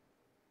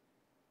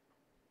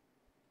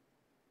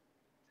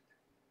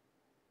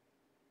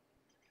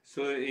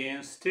 So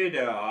instead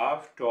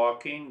of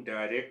talking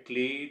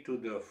directly to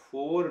the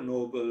Four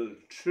Noble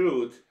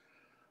Truths,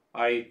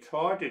 I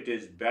thought it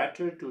is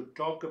better to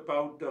talk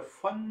about the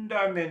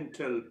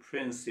fundamental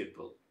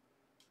principle.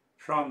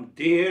 From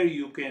there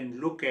you can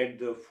look at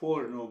the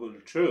Four Noble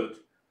Truths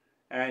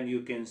and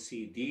you can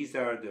see these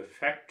are the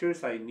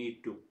factors I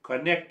need to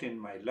connect in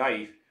my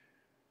life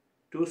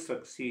to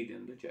succeed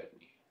in the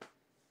journey.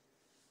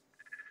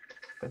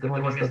 Поэтому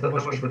вместо того,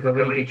 чтобы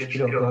говорить о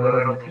четырех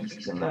благородных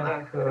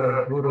истинах,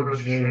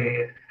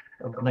 Гуруджи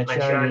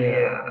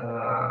вначале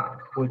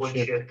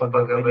хочет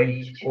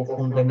поговорить о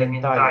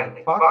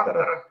фундаментальных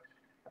факторах,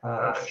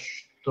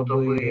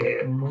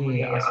 чтобы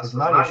мы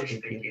осознали, что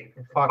эти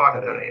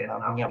факторы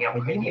нам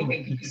необходимы,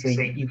 их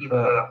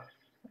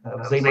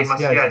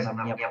взаимосвязи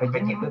нам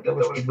необходимы для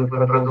того, чтобы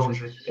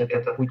продолжить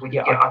этот путь. И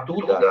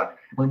оттуда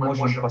мы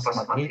можем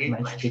посмотреть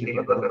на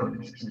четыре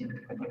благородные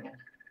истины.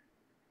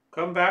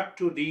 Come back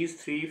to these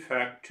three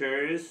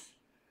factors.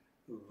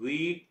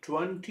 Week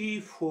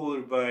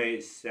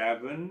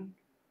 24/7,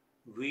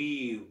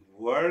 we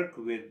work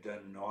with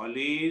the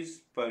knowledge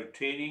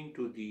pertaining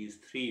to these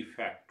three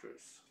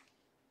factors.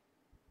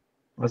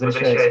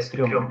 Возвращаясь к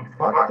трем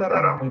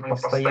факторам, мы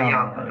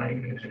постоянно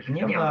и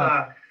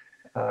ежедневно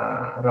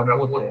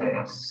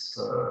работаем с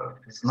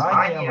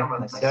знанием,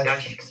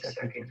 относящимся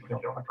к этим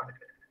трем факторам.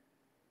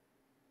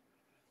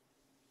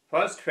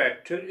 First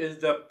factor is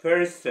the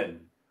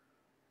person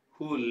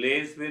who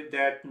lives with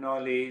that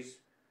knowledge.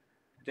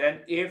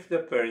 Then if the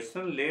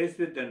person lives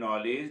with the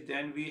knowledge,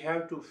 then we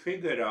have to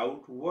figure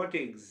out what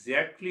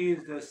exactly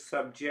is the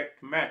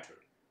subject matter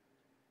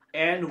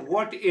and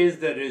what is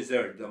the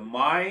result. The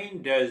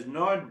mind does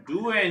not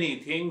do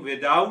anything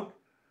without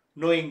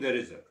knowing the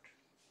result.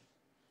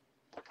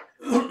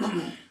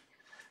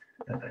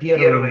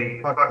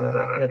 Первый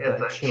фактор –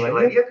 это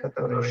человек,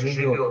 который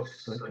живет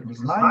с этим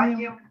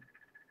знанием,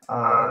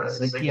 а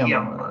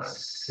затем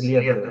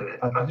следует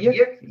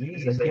объект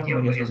и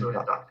затем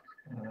результат.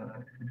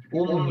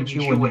 Ум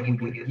ничего не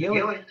будет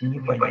делать, не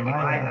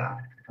понимая,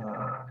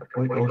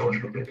 какой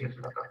должен быть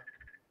результат.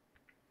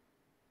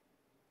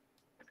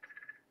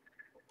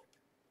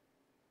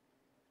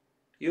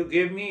 You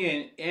give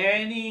me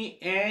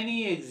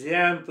any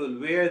example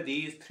where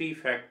these three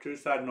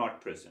factors are not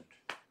present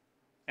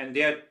and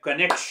their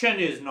connection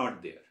is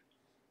not there.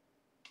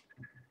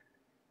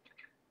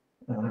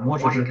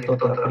 Может ли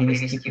кто-то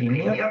привести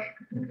пример,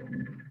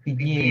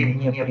 где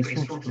не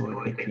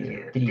присутствуют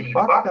эти три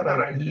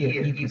фактора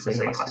и их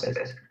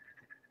взаимосвязь?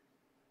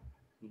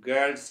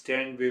 Girl,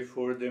 stand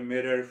before the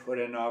mirror for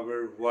an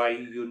hour. Why?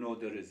 You know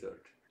the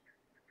result.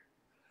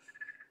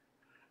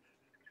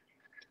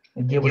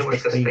 девушка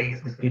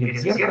стоит перед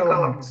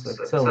зеркалом,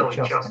 целый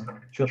час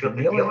там что-то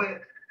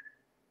делает,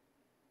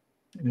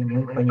 и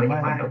мы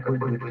понимаем, какой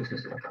будет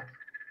результат.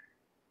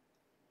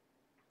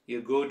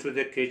 You go to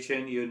the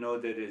kitchen, you know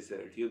the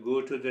result. You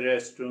go to the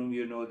restroom,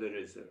 you know the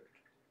result.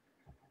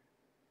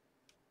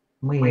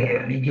 Мы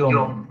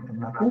идем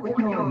на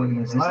кухню, и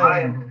мы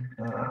знаем,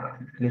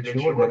 для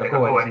чего, для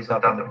какого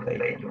результата мы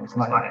туда идем. Мы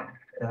знаем,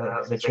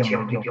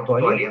 зачем мы идем в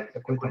туалет,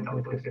 какой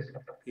там будет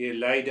результат. You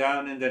lie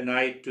down in the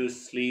night to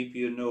sleep,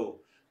 you know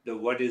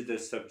what is the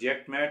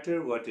subject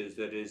matter, what is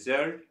the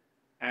result,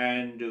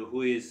 and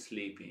who is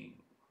sleeping.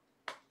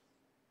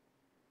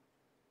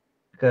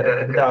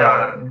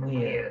 Когда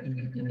мы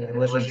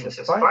ложимся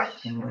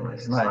спать, мы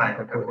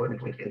знаем, какой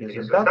будет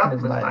результат, мы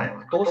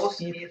знаем, кто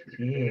спит,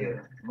 и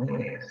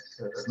мы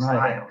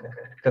знаем,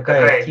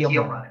 какая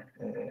тема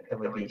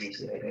этого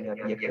действия или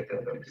объект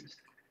этого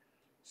действия.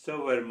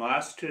 So our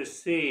master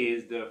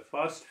says the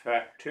first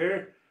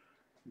factor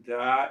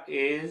that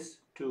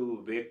is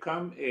to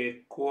become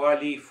a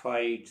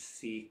qualified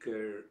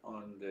seeker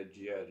on the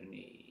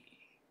journey.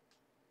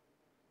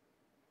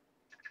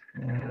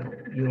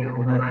 И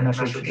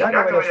наши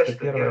учителя говорят, что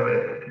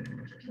первое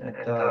 –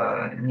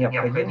 это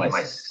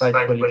необходимость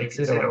стать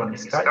квалифицированным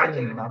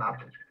искателем на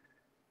пути.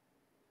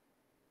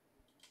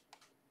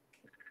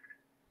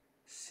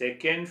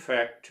 Second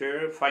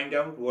factor, find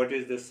out what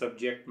is the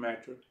subject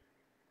matter.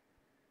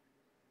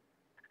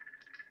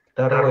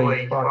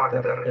 Второй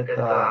фактор –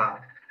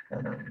 это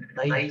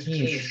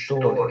найти,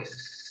 что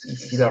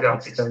из себя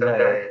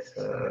представляет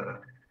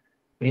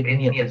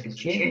предмет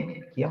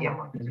изучения,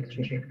 тема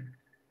изучения.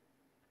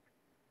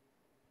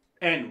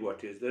 And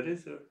what is the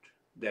result?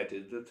 That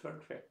is the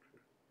third factor.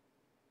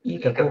 И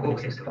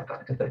каков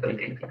результат? Это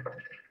третий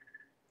фактор.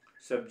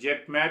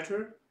 Subject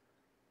matter,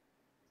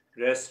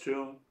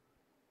 restroom.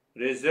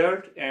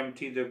 Result,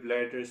 empty the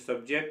bladder.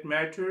 Subject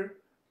matter,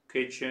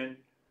 kitchen.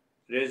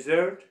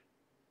 Result,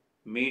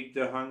 meet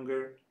the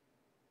hunger.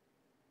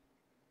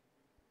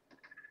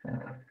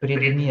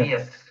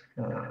 Предмет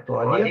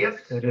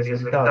туалет,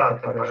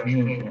 результат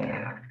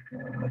опорожнения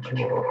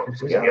мочевого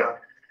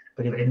пузыря,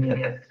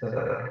 предмет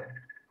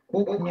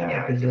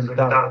кухня,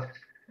 результат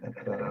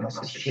это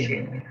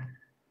насыщение.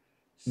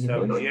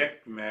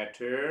 Subject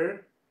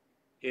matter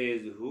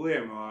is who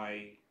am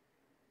I?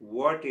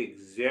 What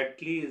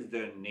exactly is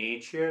the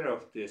nature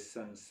of this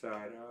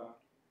samsara?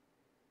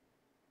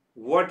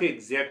 What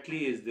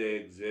exactly is the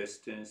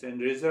existence?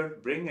 And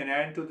result, bring an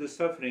end to the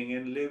suffering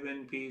and live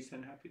in peace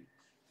and happiness.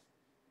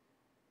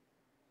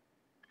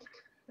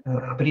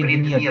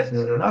 Предмет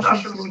в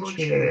нашем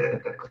случае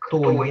это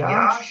кто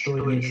я,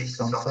 что есть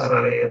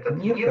сансара, этот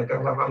мир,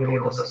 какова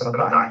природа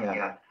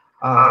страдания,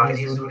 а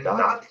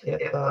результат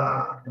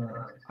это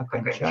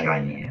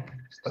окончание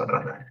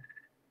страдания.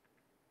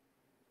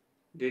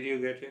 Did you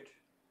get it?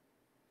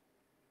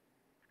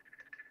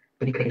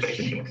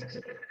 Прекращение.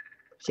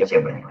 Все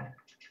понимают.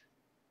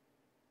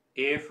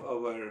 If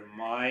our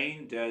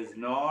mind does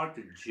not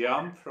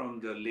jump from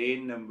the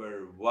lane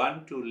number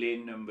 1 to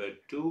lane number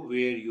 2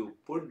 where you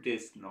put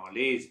this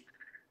knowledge,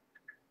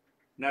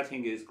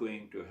 nothing is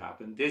going to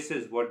happen. This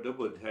is what the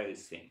Buddha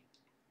is saying.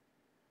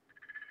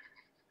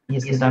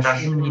 Если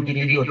наш ум не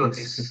перейдет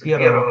из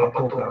первого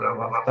потока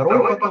во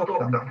второй поток,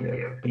 там,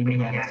 где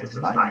применяется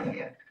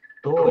знание,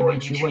 то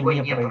ничего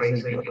не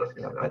произойдет.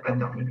 Об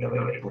этом не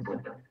говорит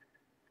Будда.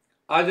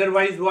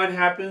 Otherwise, what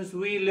happens?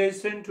 We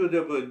listen to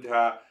the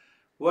Buddha.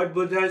 What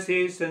Buddha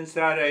says,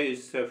 samsara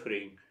is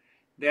suffering.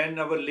 Then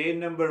our lane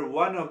number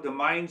 1 of the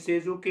mind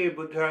says, okay,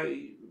 Buddha,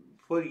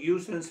 for you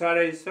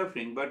samsara is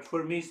suffering, but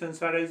for me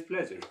samsara is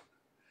pleasure.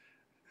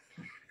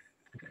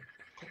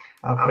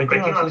 А в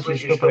противном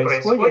случае, что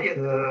происходит,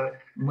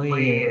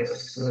 мы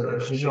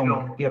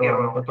живем в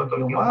первом потоке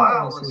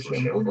ума, мы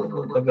слушаем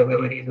Будду, Будда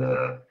говорит,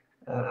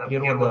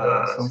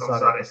 природа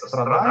сансары – это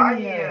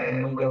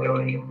страдание, мы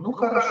говорим, ну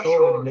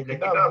хорошо, для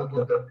тебя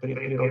Будда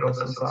природа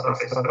сансары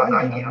 –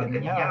 страдание, а для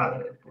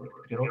меня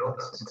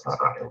природа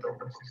сансары – это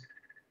удовольствие.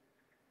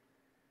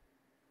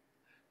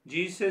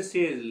 Jesus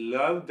says,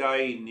 love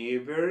thy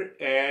neighbor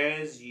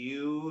as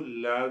you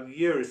love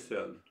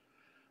yourself.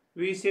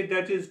 We say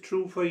that is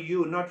true for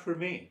you, not for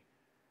me.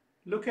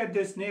 Look at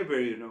this neighbor,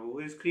 who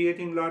is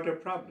creating a lot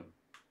of problems.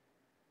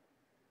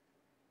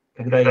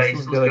 Когда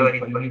Иисус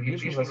говорит, полюби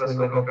ближнего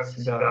своего как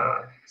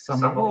себя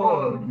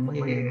самого, мы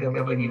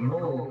говорим,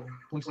 ну,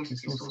 пусть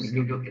Иисус и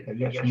любит, а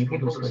я же не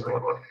буду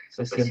своего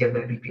соседа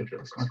любить,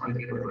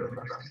 посмотри, какое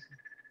ужасное.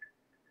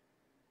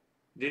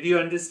 Did you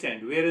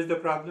understand? Where is the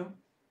problem?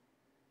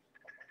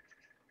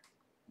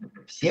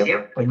 Все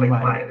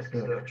понимают,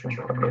 в чем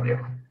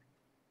проблема.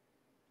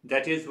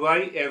 That is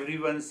why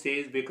everyone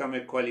says become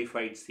a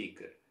qualified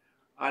seeker.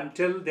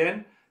 Until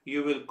then,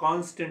 you will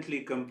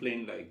constantly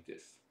complain like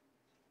this.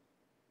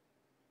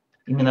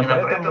 Именно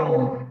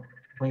поэтому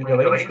мы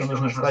говорим, что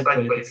нужно стать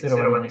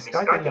квалифицированным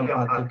искателем,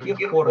 а до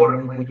тех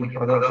пор мы будем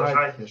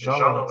продолжать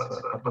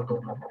жаловаться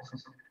подобным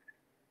образом.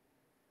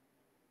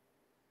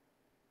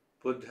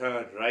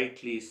 Buddha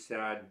rightly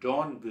said,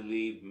 don't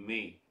believe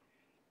me.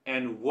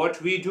 And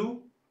what we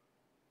do?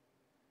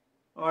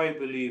 I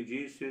believe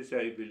Jesus,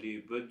 I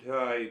believe Buddha,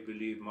 I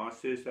believe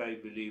Moses, I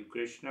believe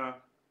Krishna,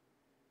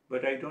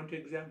 but I don't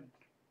examine.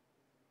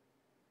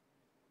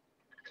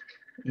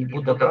 И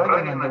Будда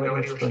правильно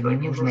говорит, что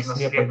не нужно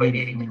слепо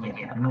верить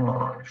мне,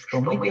 но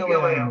что мы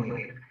делаем,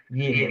 мы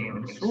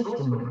верим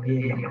Иисусу, мы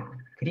верим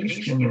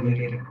Кришне, мы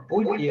верим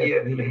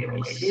Будде, верим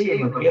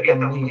Моисею, но при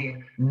этом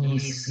мы не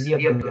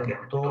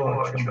исследуем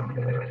то, о чем он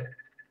говорит.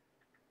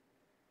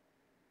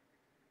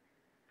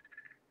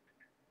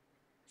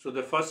 So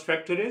the first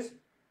factor is,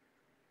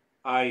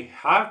 I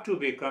have to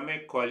become a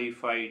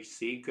qualified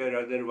seeker,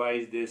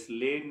 otherwise this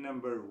lane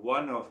number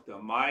 1 of the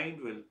mind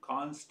will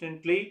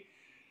constantly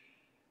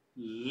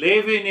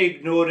live in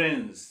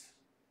ignorance.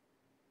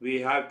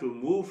 We have to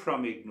move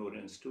from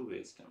ignorance to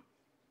wisdom.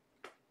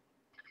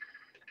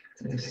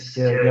 То есть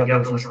я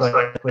должен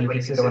стать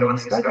квалифицированным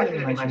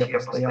искателем, иначе я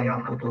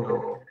постоянно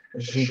буду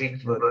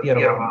жить в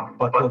первом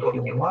потоке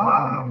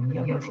ума, а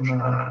мне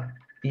нужно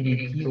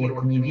перейти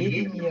от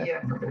неведения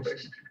к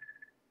мудрости.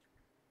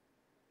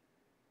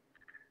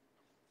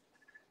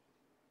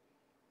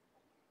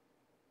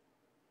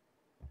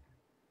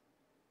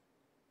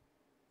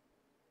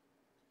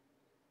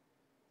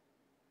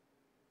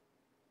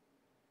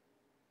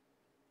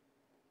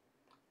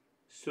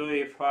 So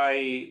if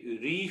I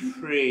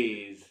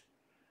rephrase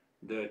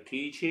the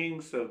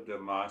teachings of the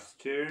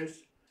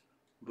masters,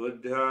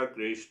 Buddha,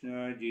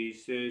 Krishna,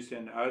 Jesus,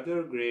 and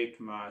other great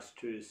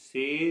masters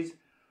says,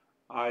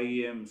 I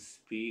am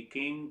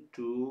speaking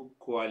to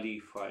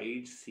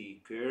qualified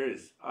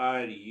seekers.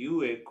 Are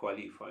you a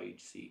qualified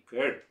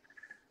seeker?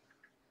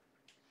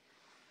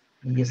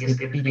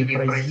 Если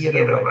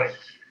перефразировать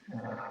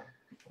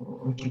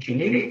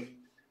учителей,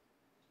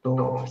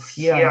 то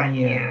все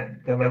они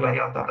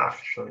говорят так,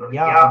 что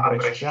я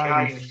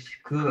обращаюсь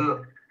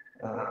к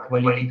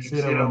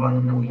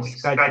квалифицированному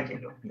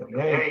искателю.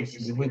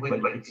 Являетесь ли вы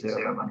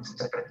квалифицированным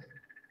искателем?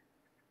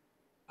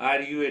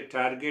 Are you a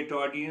target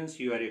audience?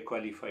 You are a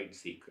qualified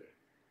seeker.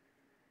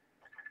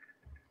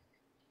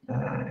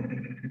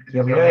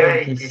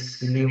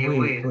 Являетесь ли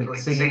вы той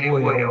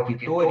целевой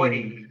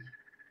аудиторией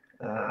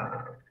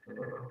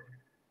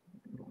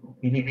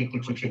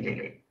великих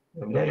учителей?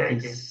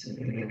 Являетесь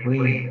ли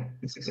вы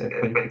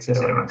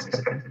квалифицированным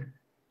искателем?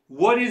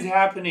 What is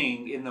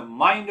happening in the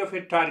mind of a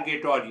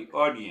target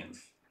audience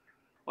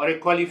or a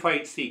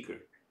qualified seeker?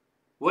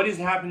 What is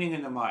happening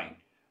in the mind?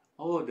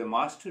 Oh, the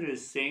master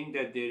is saying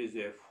that there is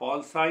a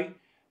false I,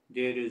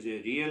 there is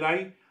a real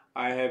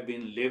I have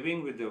been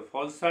living with the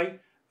false I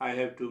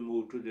have to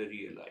move to the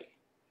real I.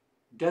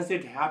 Does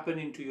it happen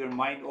into your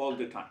mind all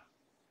the time?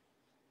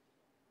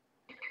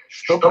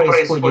 Что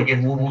происходит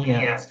в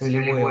уме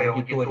целевой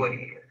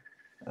аудитории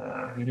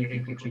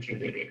великих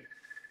учителей?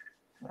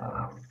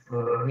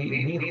 В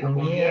их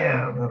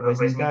уме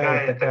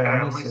возникает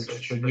такая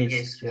мысль, что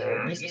есть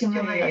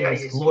истинное я,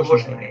 есть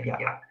ложное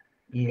я.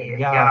 И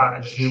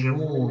я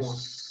живу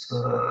с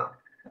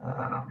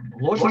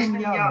ложным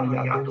я,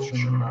 но я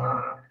должен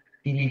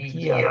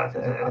перейти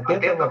от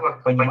этого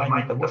к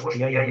пониманию того, что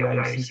я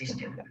являюсь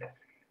истинным.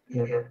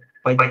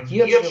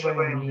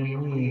 Поддерживаем ли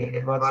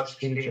мы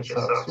 24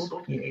 часа в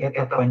сутки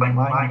это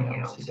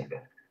понимание у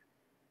себя?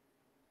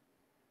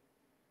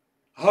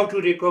 How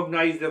to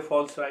recognize the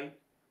false I?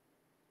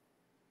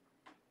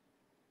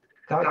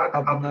 Как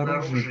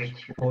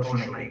обнаружить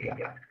ложное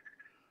я?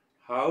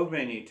 How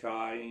many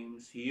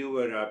times you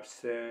were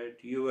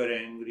upset, you were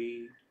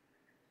angry,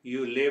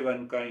 you live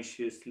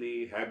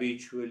unconsciously,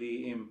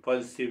 habitually,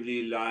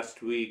 impulsively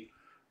last week.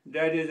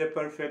 That is a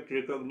perfect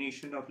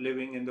recognition of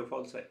living in the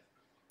false I.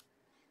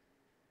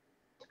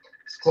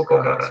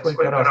 Сколько раз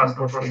на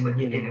прошлой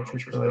неделе мы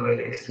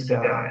чувствовали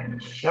себя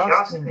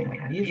несчастными,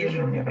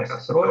 обиженными,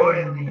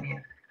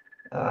 расстроенными,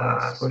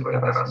 сколько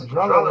раз мы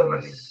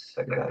жаловались и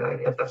так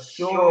далее. Это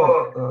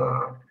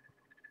все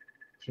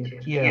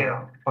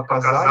те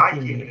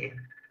показатели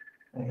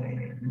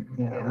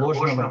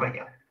ложного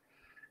я.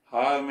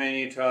 How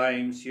many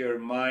times your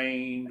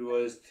mind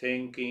was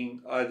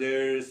thinking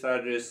others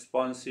are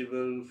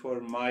responsible for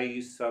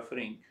my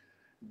suffering?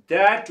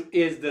 That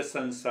is the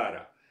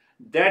samsara.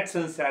 That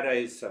samsara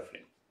is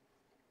suffering.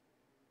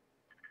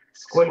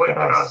 Сколько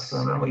раз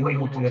мой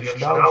ум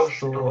утверждал,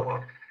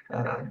 что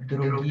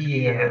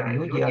другие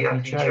люди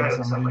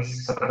отвечают за мои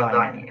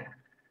страдания,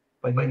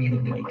 повинны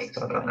в моих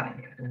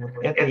страданиях.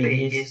 Вот это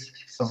и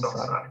есть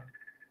самсара.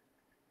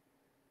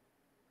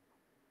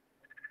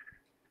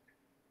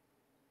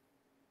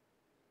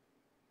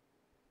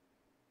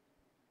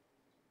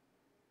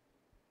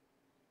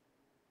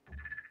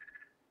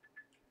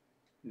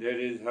 That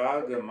is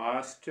how the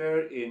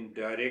master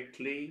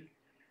indirectly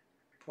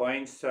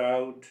points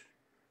out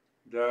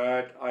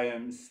that I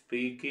am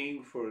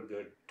speaking for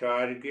the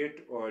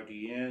target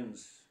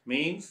audience.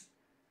 Means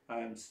I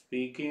am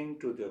speaking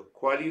to the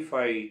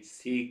qualified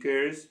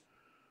seekers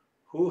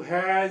who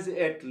has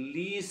at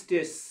least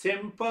a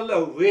simple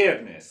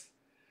awareness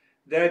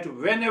that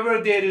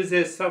whenever there is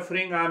a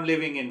suffering, I am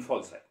living in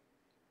falsehood.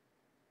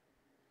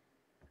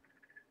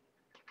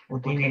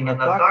 Вот именно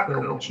так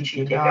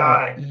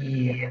учителя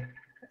и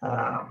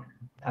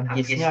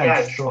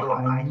объясняют, что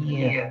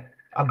они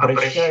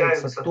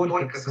обращаются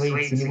только к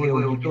своей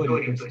целевой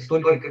аудитории, то есть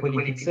только к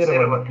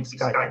квалифицированным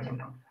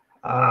искателям.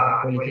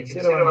 А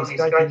квалифицированные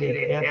искатели —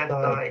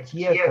 это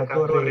те,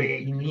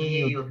 которые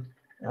имеют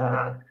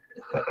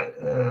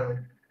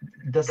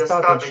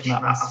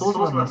достаточно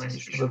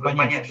осознанности, чтобы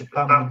понять, что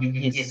там, где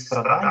есть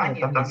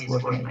страдания, там есть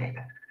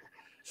ложное.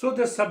 So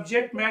the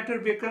subject matter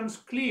becomes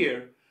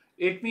clear.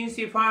 It means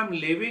if I'm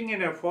living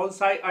in a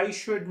false I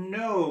should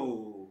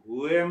know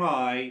who am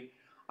I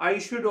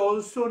should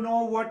also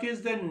know what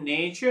is the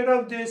nature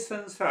of this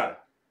samsara.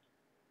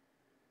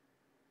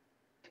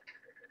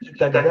 И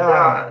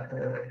тогда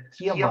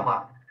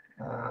тема,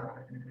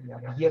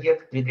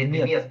 объект,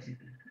 предмет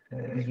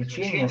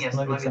изучения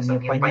становится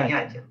мне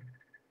понятен.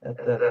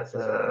 Этот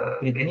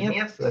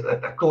предмет —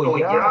 это кто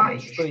я и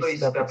что из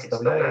себя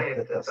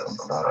представляет эта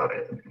самсара,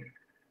 этот мир.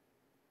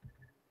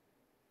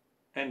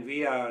 And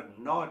we are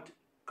not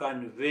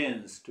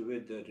convinced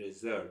with the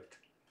result.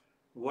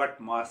 What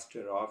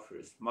Master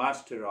offers?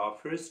 Master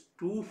offers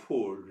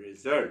twofold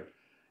result.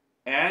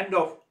 And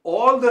of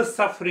all the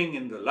suffering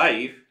in the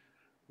life,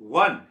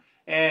 one,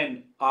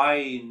 and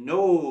I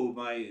know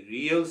my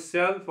real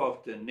self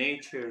of the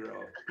nature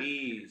of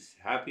peace,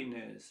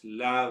 happiness,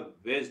 love,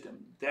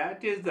 wisdom.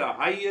 That is the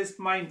highest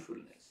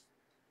mindfulness.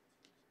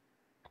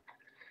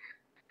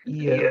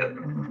 И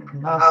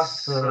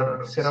нас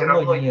все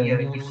равно мы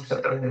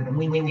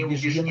не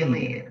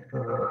убеждены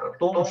в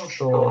том,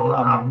 что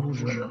нам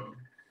нужен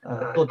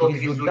тот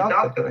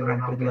результат, который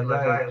нам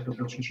предлагают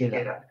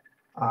учителя.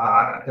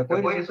 А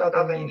какой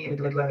результат они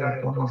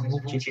предлагают? Он из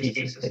двух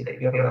частей состоит.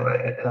 Первое —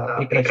 это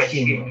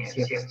прекращение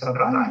всех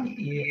страданий,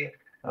 и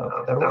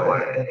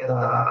второе —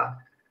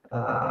 это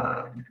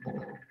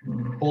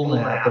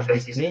полное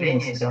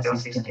отождествление себя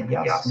с истинным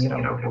 «Я», с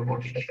миром, любовью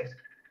и счастьем.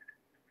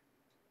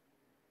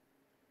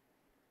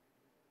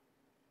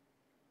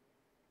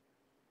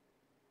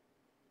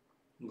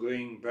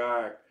 Going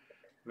back,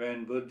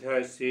 when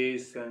Buddha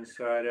says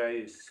samsara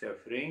is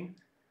suffering,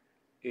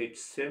 it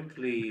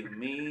simply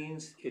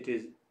means it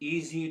is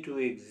easy to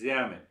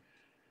examine.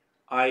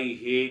 I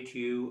hate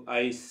you,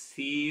 I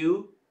see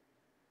you,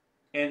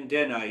 and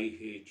then I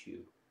hate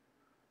you.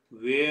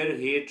 Where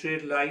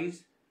hatred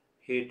lies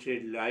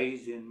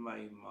in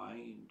my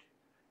mind.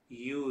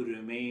 You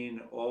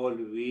remain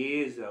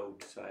always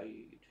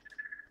outside.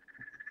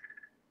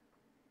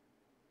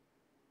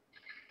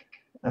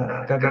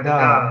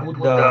 Когда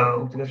Будда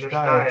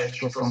утверждает,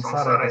 что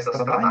самсара — это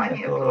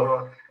страдание,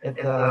 то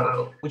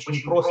это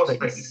очень просто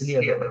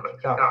исследовать.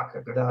 Как,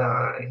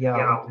 когда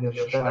я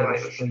утверждаю,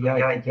 что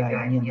я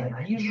тебя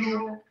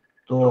ненавижу,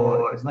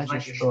 то это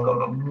значит,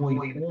 что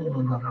мой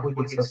ум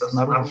находится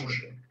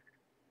снаружи.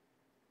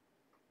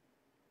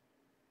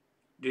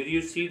 Did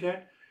you see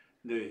that?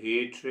 The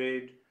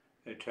hatred,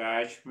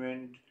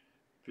 attachment,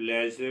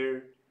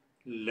 pleasure,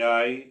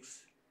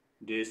 likes,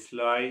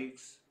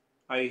 dislikes.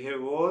 I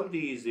have all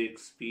these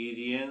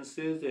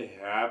experiences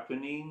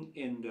happening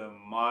in the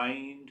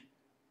mind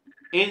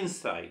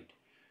inside.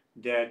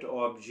 That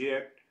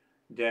object,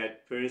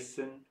 that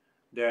person,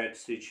 that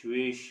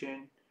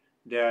situation,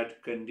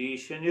 that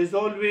condition is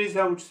always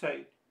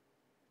outside.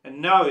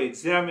 And now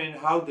examine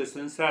how the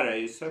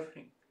samsara is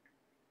suffering.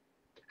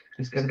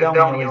 То есть,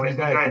 когда у меня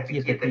возникают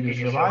какие-то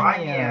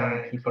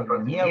переживания, типа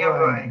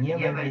гнева,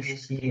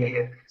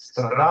 ненависти,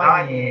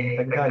 страдания и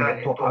так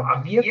далее, то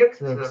объект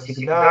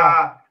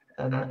всегда,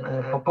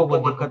 по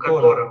поводу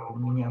которого у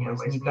меня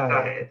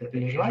возникает это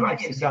переживание,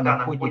 всегда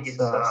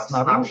находится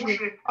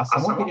снаружи, а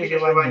само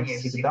переживание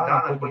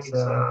всегда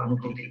находится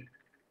внутри.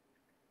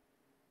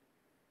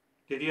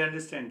 Did you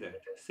understand that?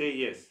 Say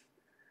yes.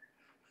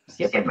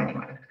 Все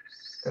понимают?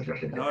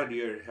 Скажите да. Nod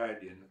your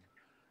head, you know.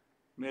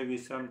 Maybe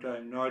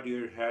sometime nod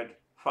your head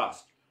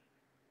fast,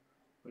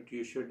 but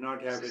you should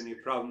not have any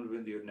problem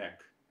with your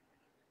neck.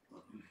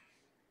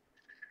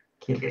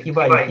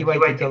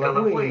 Кивайте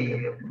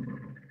головой,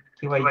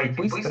 кивайте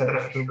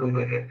быстро,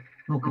 чтобы,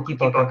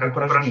 типа как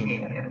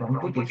упражнение вам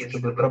будет,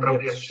 чтобы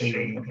проблем с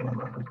шеей не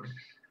было.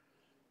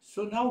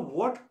 So now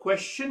what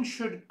question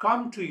should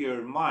come to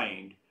your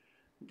mind?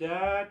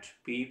 That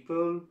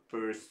people,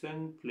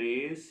 person,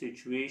 place,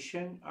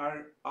 situation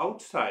are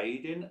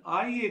outside and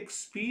I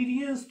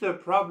experience the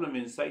problem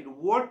inside.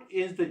 What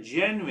is the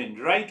genuine,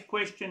 right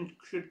question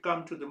should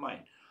come to the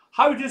mind?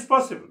 How it is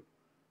possible?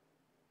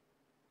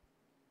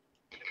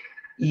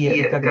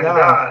 И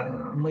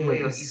когда мы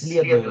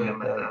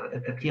исследуем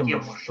эту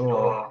тему,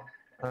 что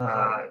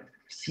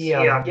все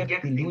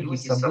объекты, люди,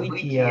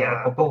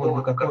 события, по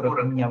поводу которых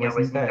у меня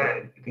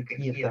возникают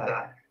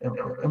какие-то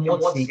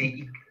эмоции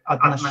и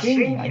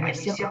отношения, они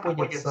все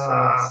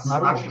находятся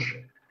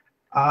снаружи,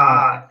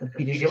 а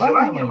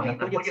переживания мои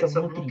находятся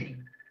внутри.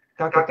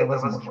 Как это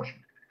возможно?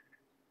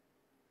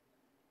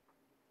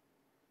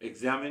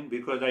 Examine,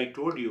 because I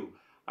told you,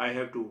 I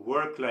have to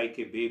work like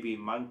a baby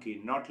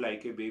monkey, not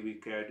like a baby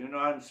cat. You know,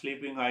 I'm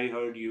sleeping, I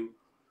heard you.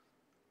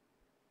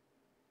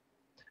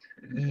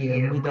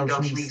 И мы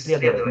должны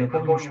исследовать. Мы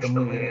помним, что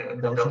мы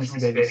должны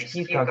себя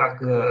вести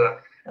как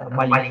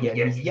маленькие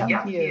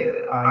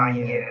обезьянки, а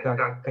не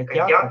как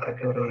котята,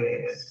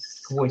 которые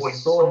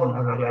сквозь сон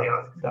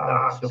говорят,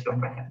 да, все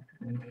понятно.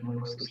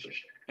 Мы услышали.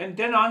 And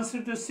then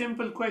answer the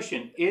simple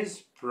question,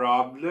 is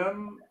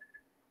problem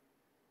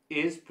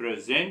is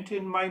present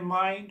in my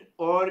mind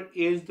or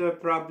is the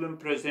problem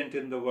present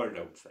in the world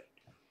outside?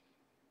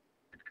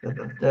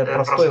 Это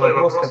простой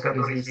вопрос,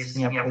 который здесь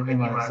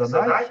необходимо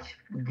задать.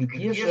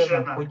 Где же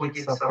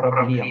находится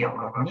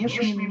проблема? Во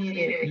внешнем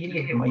мире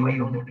или в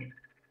моем мире?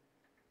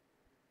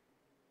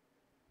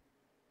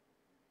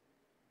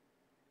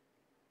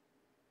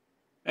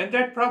 And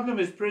that problem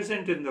is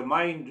present in the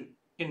mind,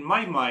 in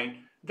my mind.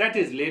 That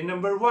is lane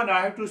number 1.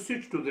 I have to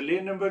switch to the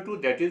lane number 2.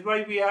 That is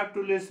why we have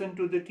to listen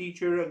to the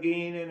teacher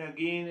again and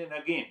again and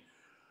again,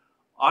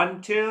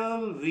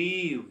 until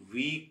we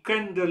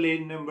weaken the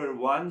lane number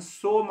 1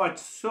 so much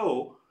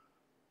so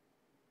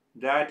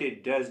that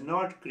it does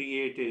not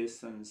create a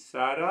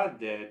samsara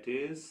that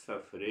is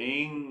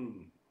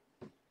suffering.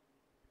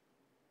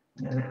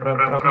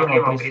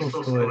 Проблема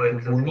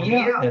присутствует в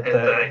уме,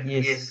 это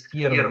есть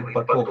первый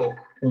поток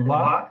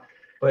ума,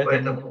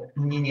 поэтому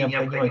мне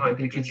необходимо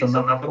переключиться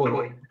на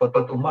второй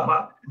поток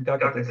ума.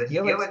 Как это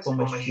сделать? С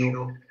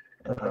помощью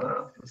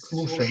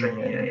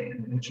слушания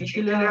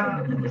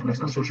учителя.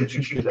 Нужно слушать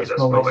учителя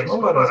снова и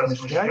снова,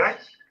 размышлять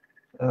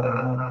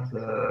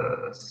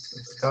над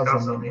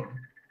сказанным,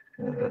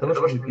 для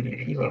того, чтобы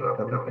перейти во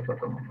второй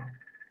поток ума.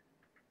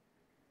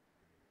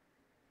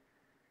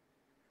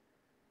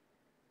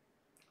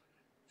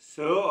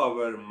 So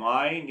our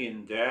mind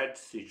in that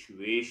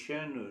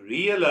situation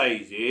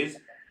realizes,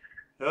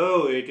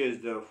 oh, it is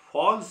the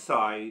false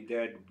I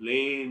that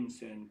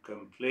blames and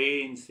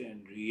complains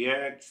and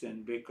reacts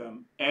and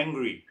becomes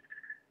angry.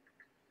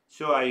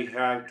 So I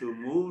have to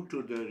move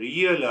to the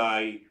real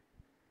I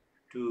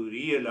to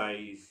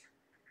realize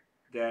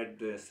that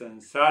the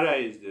samsara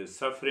is the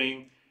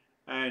suffering,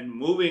 and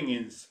moving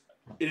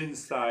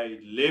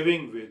inside,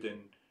 living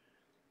within,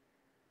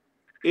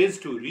 is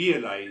to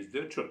realize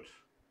the truth.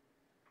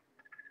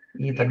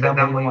 И тогда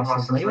мы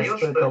осознаем,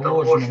 что это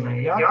ложное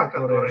 «я»,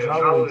 которое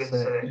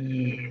жалуется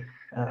и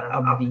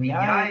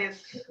обвиняет,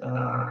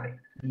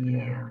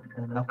 и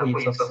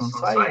находится в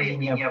сансаре, и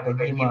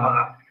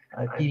необходимо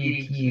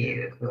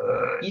перейти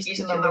к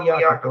истинному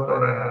 «я»,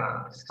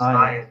 которое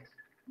знает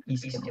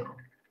истину.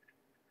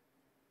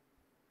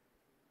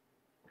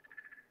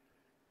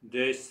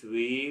 This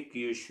week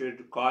you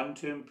should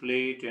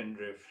contemplate and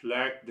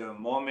reflect the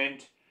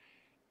moment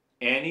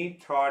any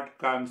thought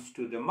comes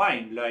to the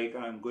mind, like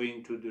I'm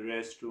going to the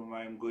restroom,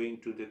 I'm going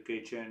to the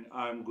kitchen,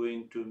 I'm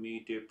going to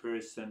meet a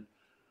person.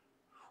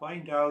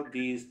 Find out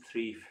these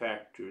 3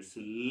 factors.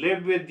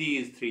 Live with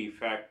these 3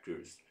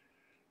 factors.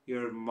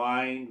 Your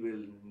mind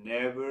will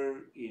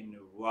never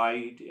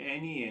invite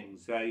any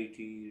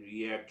anxiety,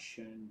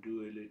 reaction,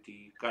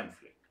 duality,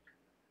 conflict.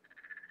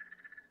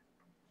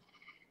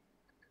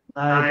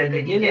 На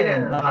этой неделе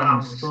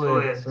нам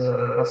стоит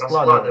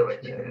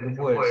раскладывать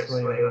любое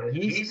свое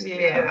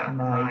действие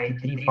на эти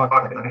 3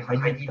 фактора,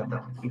 находить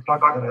там 3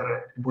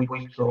 фактора,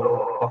 будь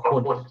то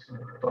поход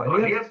в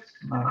туалет,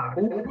 на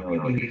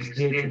кухню или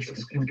встреча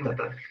с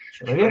каким-то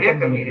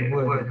человеком или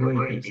любое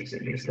другое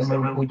действие. Если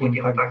мы будем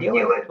так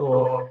делать,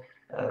 то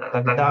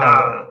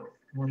тогда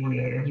мы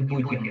не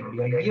будем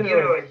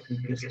реагировать,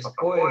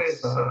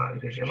 беспокоиться,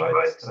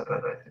 переживать,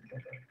 страдать и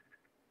так далее.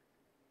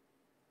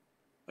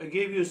 I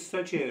gave you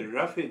such a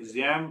rough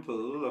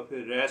example of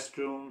a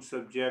restroom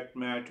subject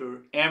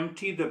matter.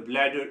 Empty the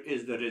bladder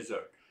is the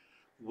result.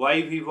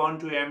 Why we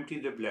want to empty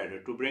the bladder?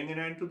 To bring an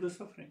end to the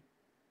suffering.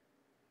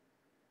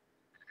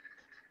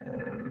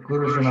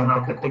 Гуру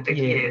нам такой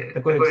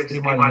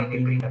экстремальный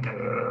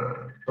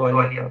пример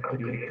туалета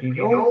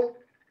привел.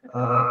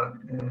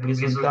 В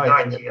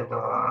результате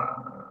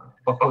этого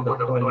похода в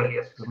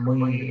туалет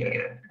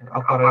мы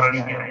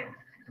опорожняем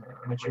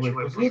мочевой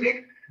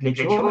пузырь. Для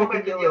чего мы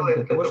это делаем?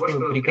 Для того,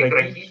 чтобы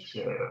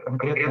прекратить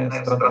конкретное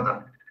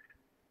страдание.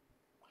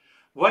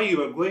 Why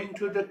you are going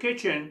to the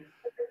kitchen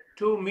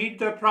to meet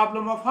the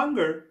problem of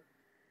hunger?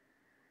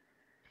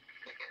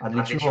 А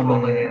для чего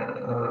мы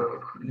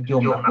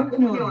идем на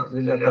кухню?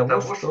 Для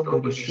того,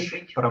 чтобы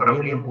решить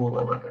проблему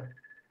голода.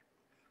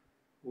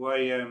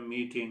 Why I am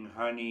eating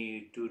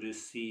honey to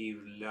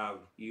receive love?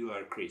 You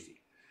are crazy.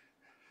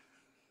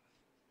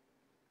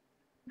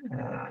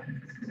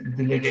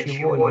 Для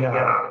чего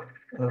я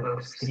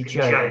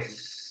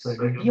встречаюсь с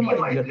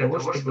любимой? Для того,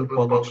 чтобы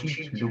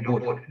получить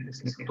любовь.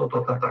 Если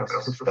кто-то так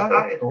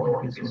рассуждает, то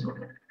он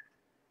безумен.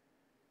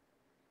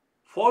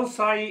 False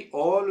I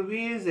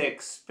always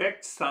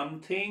expects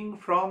something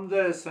from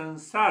the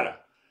samsara.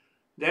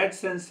 That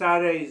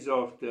samsara is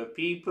of the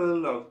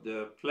people, of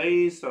the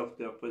place, of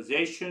the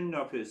possession,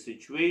 of a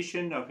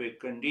situation, of a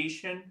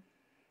condition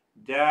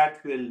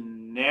that will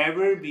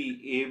never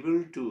be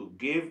able to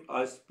give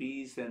us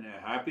peace and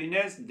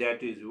happiness.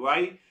 That is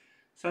why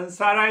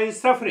samsara is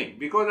suffering,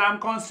 because I am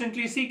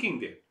constantly seeking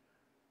there.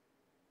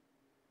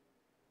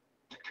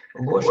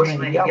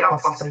 Ложное «я»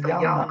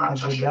 постоянно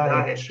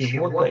ожидает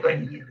чего-то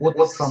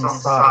от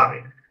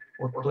сансары,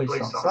 от той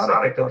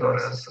сансары, которая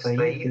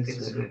состоит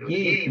из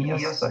людей,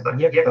 мест,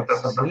 объектов,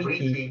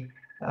 событий,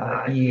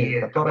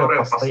 и которая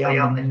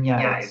постоянно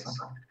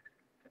меняется.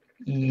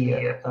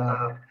 И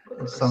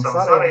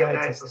сансара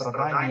является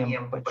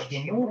страданием.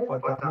 Почему?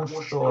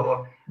 Потому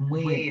что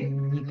мы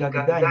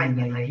никогда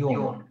не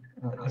найдем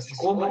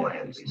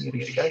искомое, то есть мир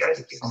и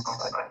счастье в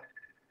сансаре.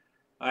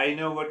 I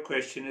know what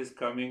question is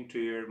coming to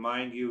your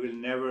mind. You will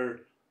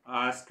never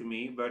ask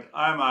me, but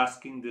I'm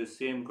asking the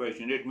same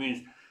question. It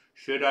means,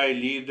 should I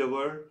leave the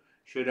world?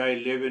 Should I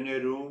live in a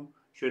room?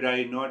 Should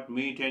I not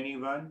meet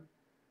anyone?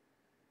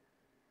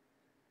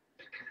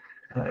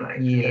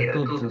 И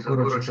тут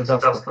Гуру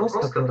задаст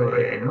вопрос,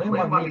 который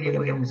мы могли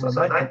бы ему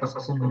задать, но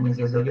поскольку мы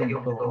не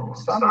задаем, то он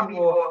сам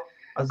его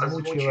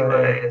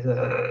озвучивает.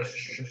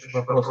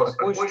 Вопрос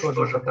такой,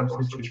 что же в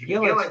таком случае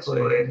делать,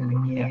 стоит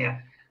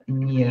мне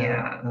не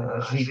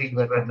жить в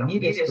этом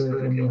мире,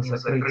 стоит ли мне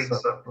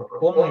закрыться в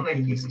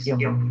комнате, ни с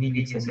кем не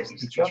видеться, не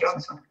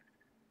встречаться.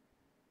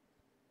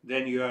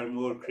 Then you are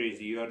more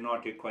crazy. You are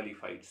not a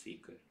qualified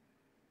seeker.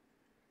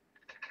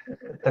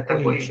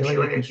 Такой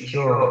человек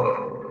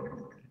еще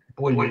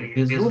более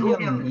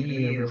безумен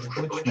и уж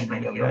точно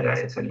не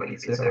является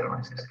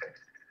квалифицированным.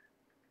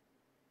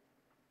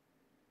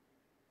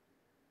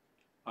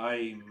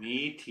 I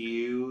meet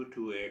you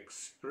to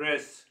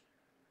express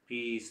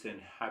peace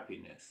and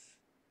happiness.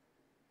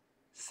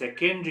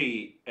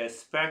 Secondary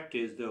aspect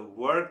is the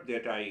work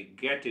that I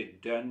get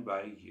it done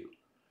by you.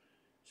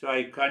 So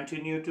I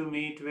continue to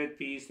meet with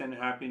peace and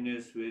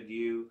happiness with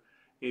you.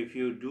 If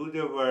you do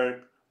the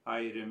work,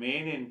 I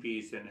remain in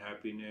peace and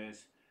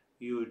happiness.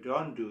 You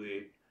don't do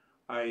it,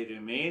 I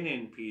remain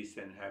in peace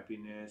and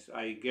happiness.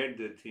 I get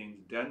the things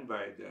done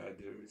by the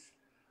others.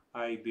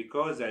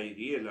 Because I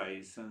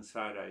realize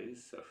samsara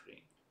is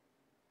suffering.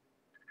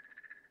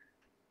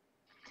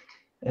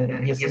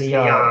 Если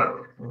я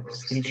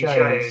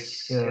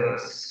встречаюсь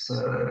с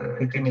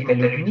какими-то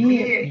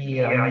людьми, и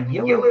они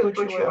делают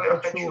то, чего я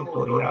хочу,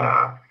 то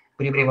я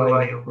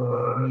пребываю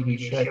в мире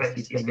счастья.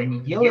 Если они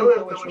не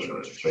делают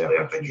того, что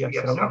я хочу, я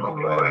все равно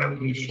пребываю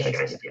в мире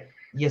счастья.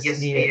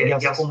 Если я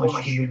с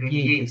помощью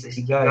людей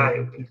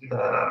достигаю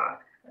каких-то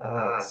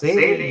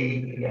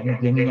целей, и они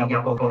для меня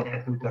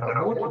выполняют какую-то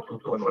работу,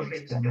 то тоже,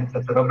 если они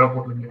эту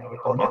работу для меня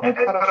выполняют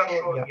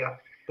хорошо, я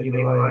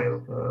пребываю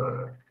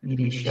в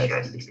мире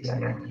счастья. Если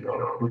они ее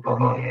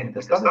выполняют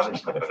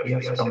недостаточно хорошо, я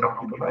все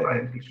равно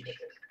пребываю в мире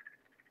счастья.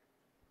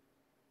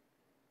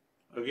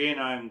 Again,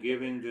 I'm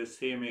giving the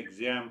same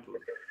example.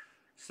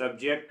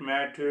 Subject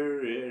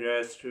matter,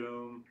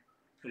 restroom,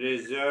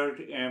 result,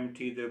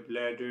 empty the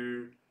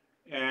bladder,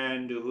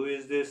 and who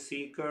is the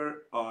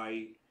seeker?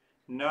 I.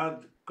 Now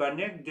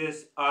connect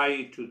this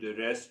I to the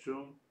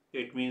restroom.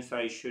 It means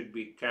I should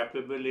be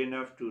capable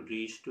enough to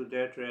reach to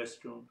that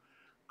restroom.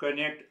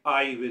 Connect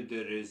I with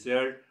the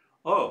result.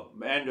 Oh,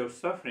 end of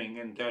suffering,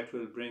 and that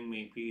will bring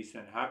me peace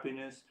and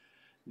happiness.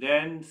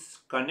 Then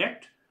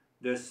connect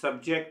the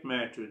subject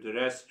matter, the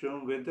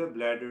restroom, with the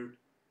bladder.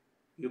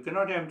 You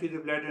cannot empty the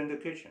bladder in the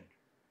kitchen.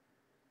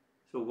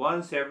 So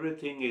once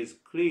everything is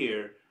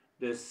clear,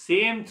 the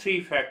same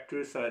three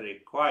factors are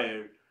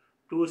required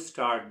to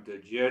start the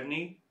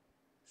journey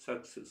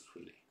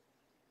successfully.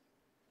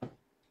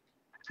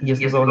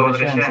 Если мы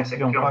возвращаемся к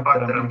трем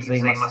факторам к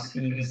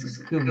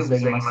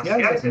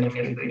взаимосвязи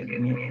между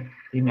этими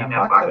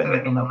тремя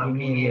факторами, то на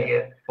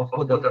примере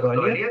похода в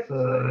туалет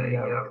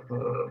я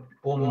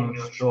помню,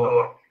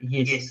 что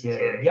есть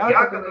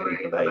я, который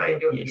туда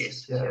идет,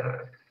 есть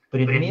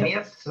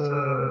предмет,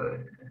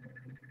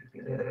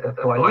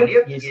 это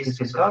туалет, есть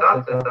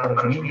результат, это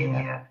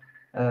упражнение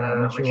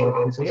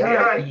мочевого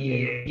пузыря,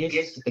 и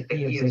есть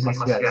такие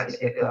взаимосвязи.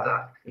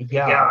 Это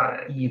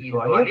я и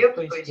туалет,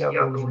 то есть я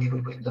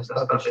должен быть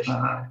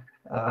достаточно,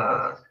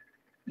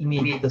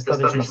 иметь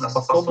достаточно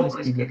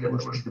способностей для того,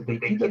 чтобы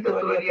дойти до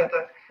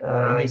туалета.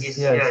 Есть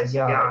связь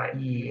я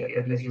и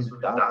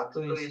результат,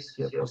 то есть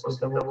после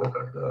того,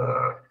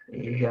 как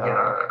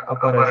я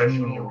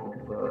опорожнил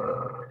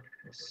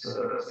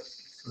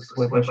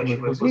свой мочевой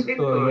пузырь,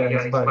 то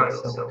я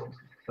избавился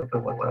от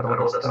такого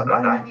рода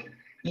страданий.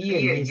 И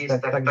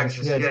есть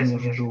также связь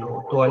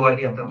между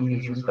туалетом и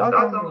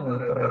результатом,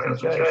 которая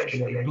означает, что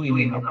я иду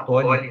именно в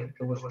туалет для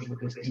того, чтобы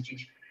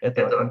достичь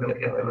этого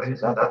конкретного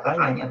результата,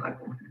 а не на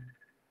кухне.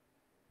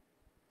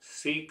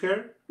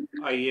 Seeker,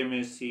 I am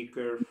a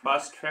seeker,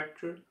 first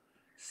factor.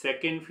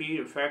 Second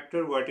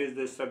factor, what is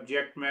the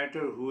subject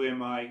matter, who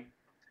am I?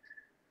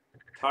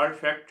 Third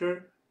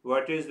factor,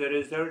 what is the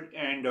result,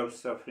 end of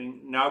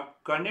suffering. Now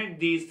connect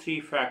these three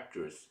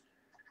factors.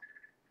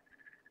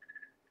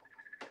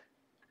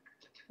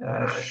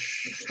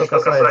 Что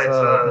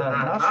касается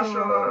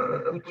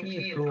нашего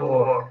пути,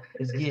 то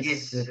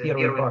здесь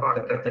первый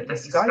фактор – это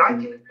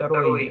искатель,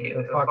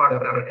 второй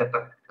фактор –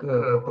 это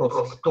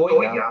вопрос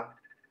 «кто я?»,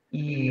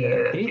 и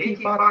третий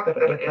фактор –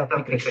 это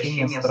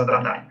прекращение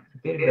страданий.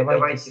 Теперь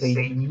давайте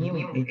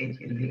соединим эти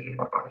три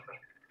фактора.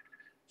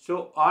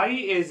 So I,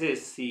 as a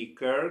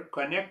seeker,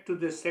 connect to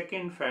the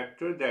second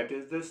factor, that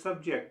is the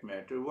subject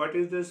matter. What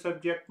is the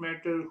subject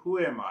matter? Who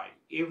am I?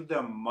 If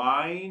the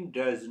mind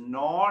does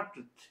not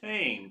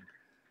think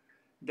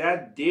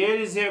that there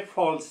is a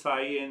false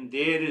I and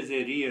there is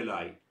a real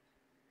I,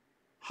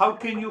 how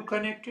can you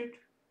connect it?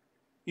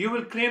 You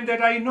will claim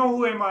that I know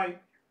who am I.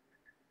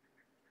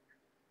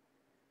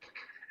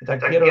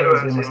 Итак, первая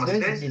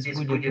взаимосвязь здесь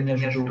будет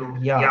между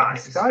 «я»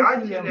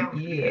 искателем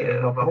и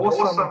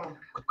вопросом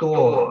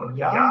 «кто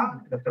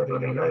я?»,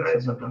 который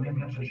является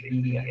одновременно же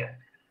и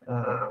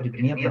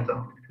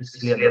предметом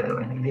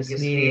исследования.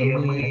 Если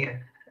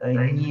мы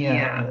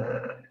не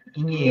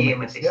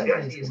имеем этой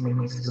связи, если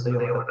мы не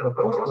задаем этот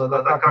вопрос,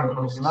 тогда как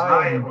мы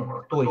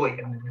узнаем, кто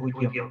я? Мы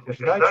будем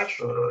утверждать,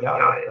 что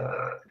я —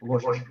 это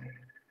ложный.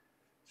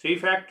 Three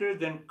factors,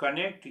 then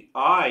connect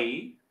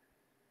I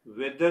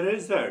with the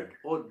result.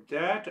 Oh,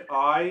 that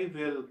I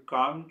will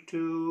come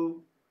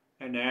to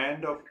an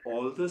end of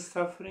all the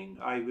suffering.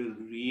 I will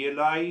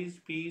realize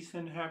peace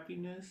and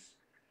happiness.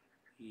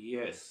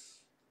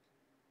 Yes.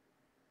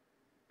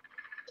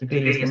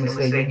 Теперь, если мы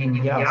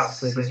соединим «я»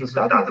 с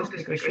результатом, то есть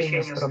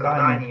прекращения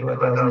страданий, то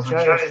это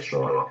означает,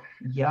 что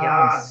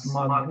я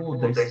смогу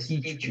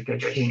достичь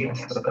прекращения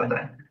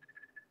страданий.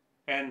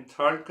 And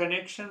third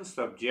connection,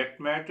 subject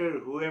matter,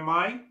 who am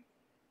I?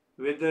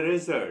 With the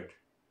result.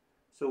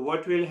 So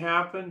what will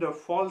happen? The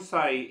false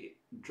I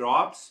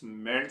drops,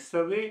 melts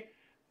away,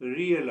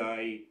 real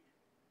I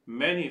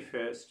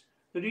manifests.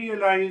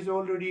 Real I is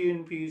already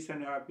in peace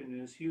and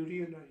happiness. You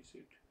realize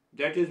it.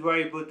 That is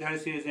why Buddha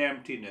says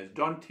emptiness.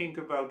 Don't think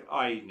about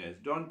I-ness.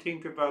 Don't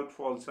think about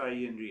false I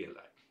and real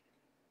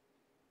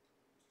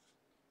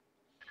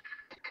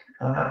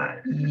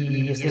I.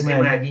 И если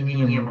мы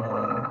объединим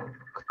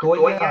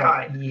кто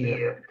я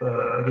и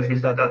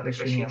результат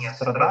прекращения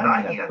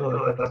страдания,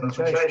 то это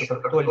означает, что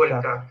как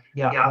только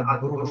я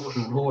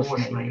отброшу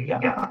ложное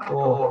я,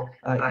 то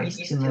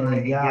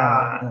истинное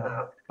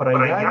я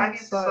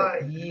проявится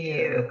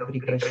и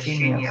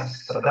прекращение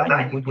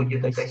страданий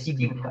будет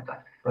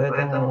достигнуто.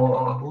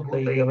 Поэтому Будда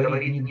и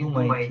говорит: не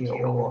думайте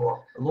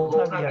о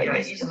ложном я,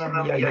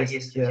 истинном я,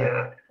 есть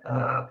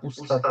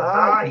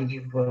пустота, и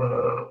в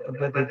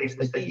этой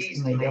пустоте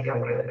истинное я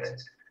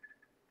проявляется.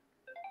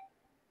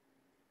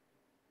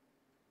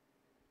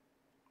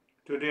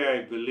 Today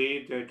I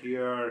believe that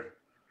you are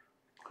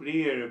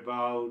clear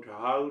about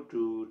how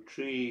to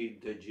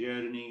treat the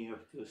journey of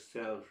the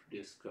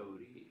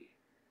self-discovery.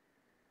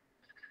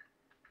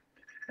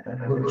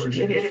 Гуру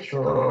верит,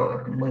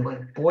 что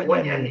мы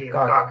поняли,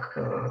 как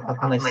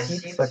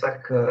относиться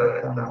к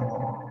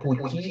этому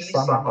пути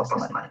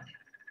самопознания.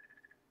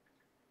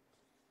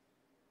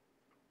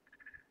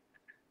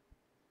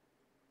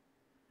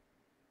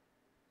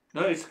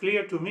 No, it's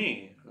clear to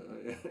me.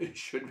 It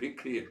should be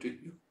clear to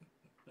you.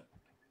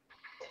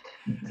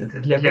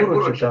 Для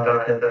Гуру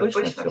Джа это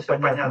точно все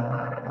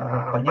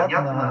понятно,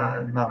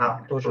 понятно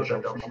нам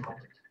тоже должно быть.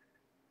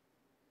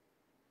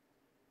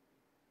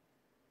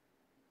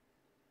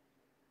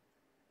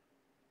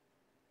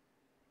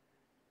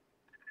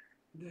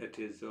 That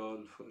is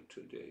all for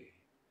today.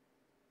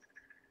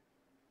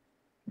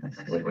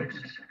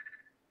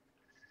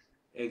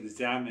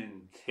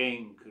 Examine,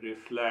 think,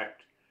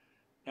 reflect,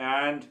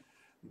 and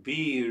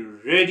be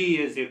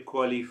ready as a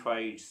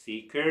qualified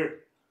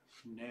seeker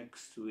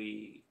next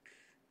week.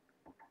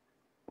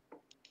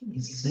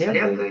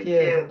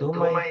 Исследуйте,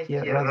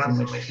 думайте,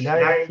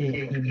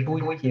 размышляйте и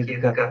будьте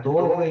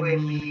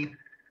готовыми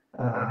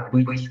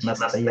быть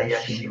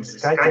настоящими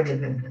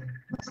искателями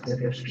на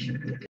следующей неделе.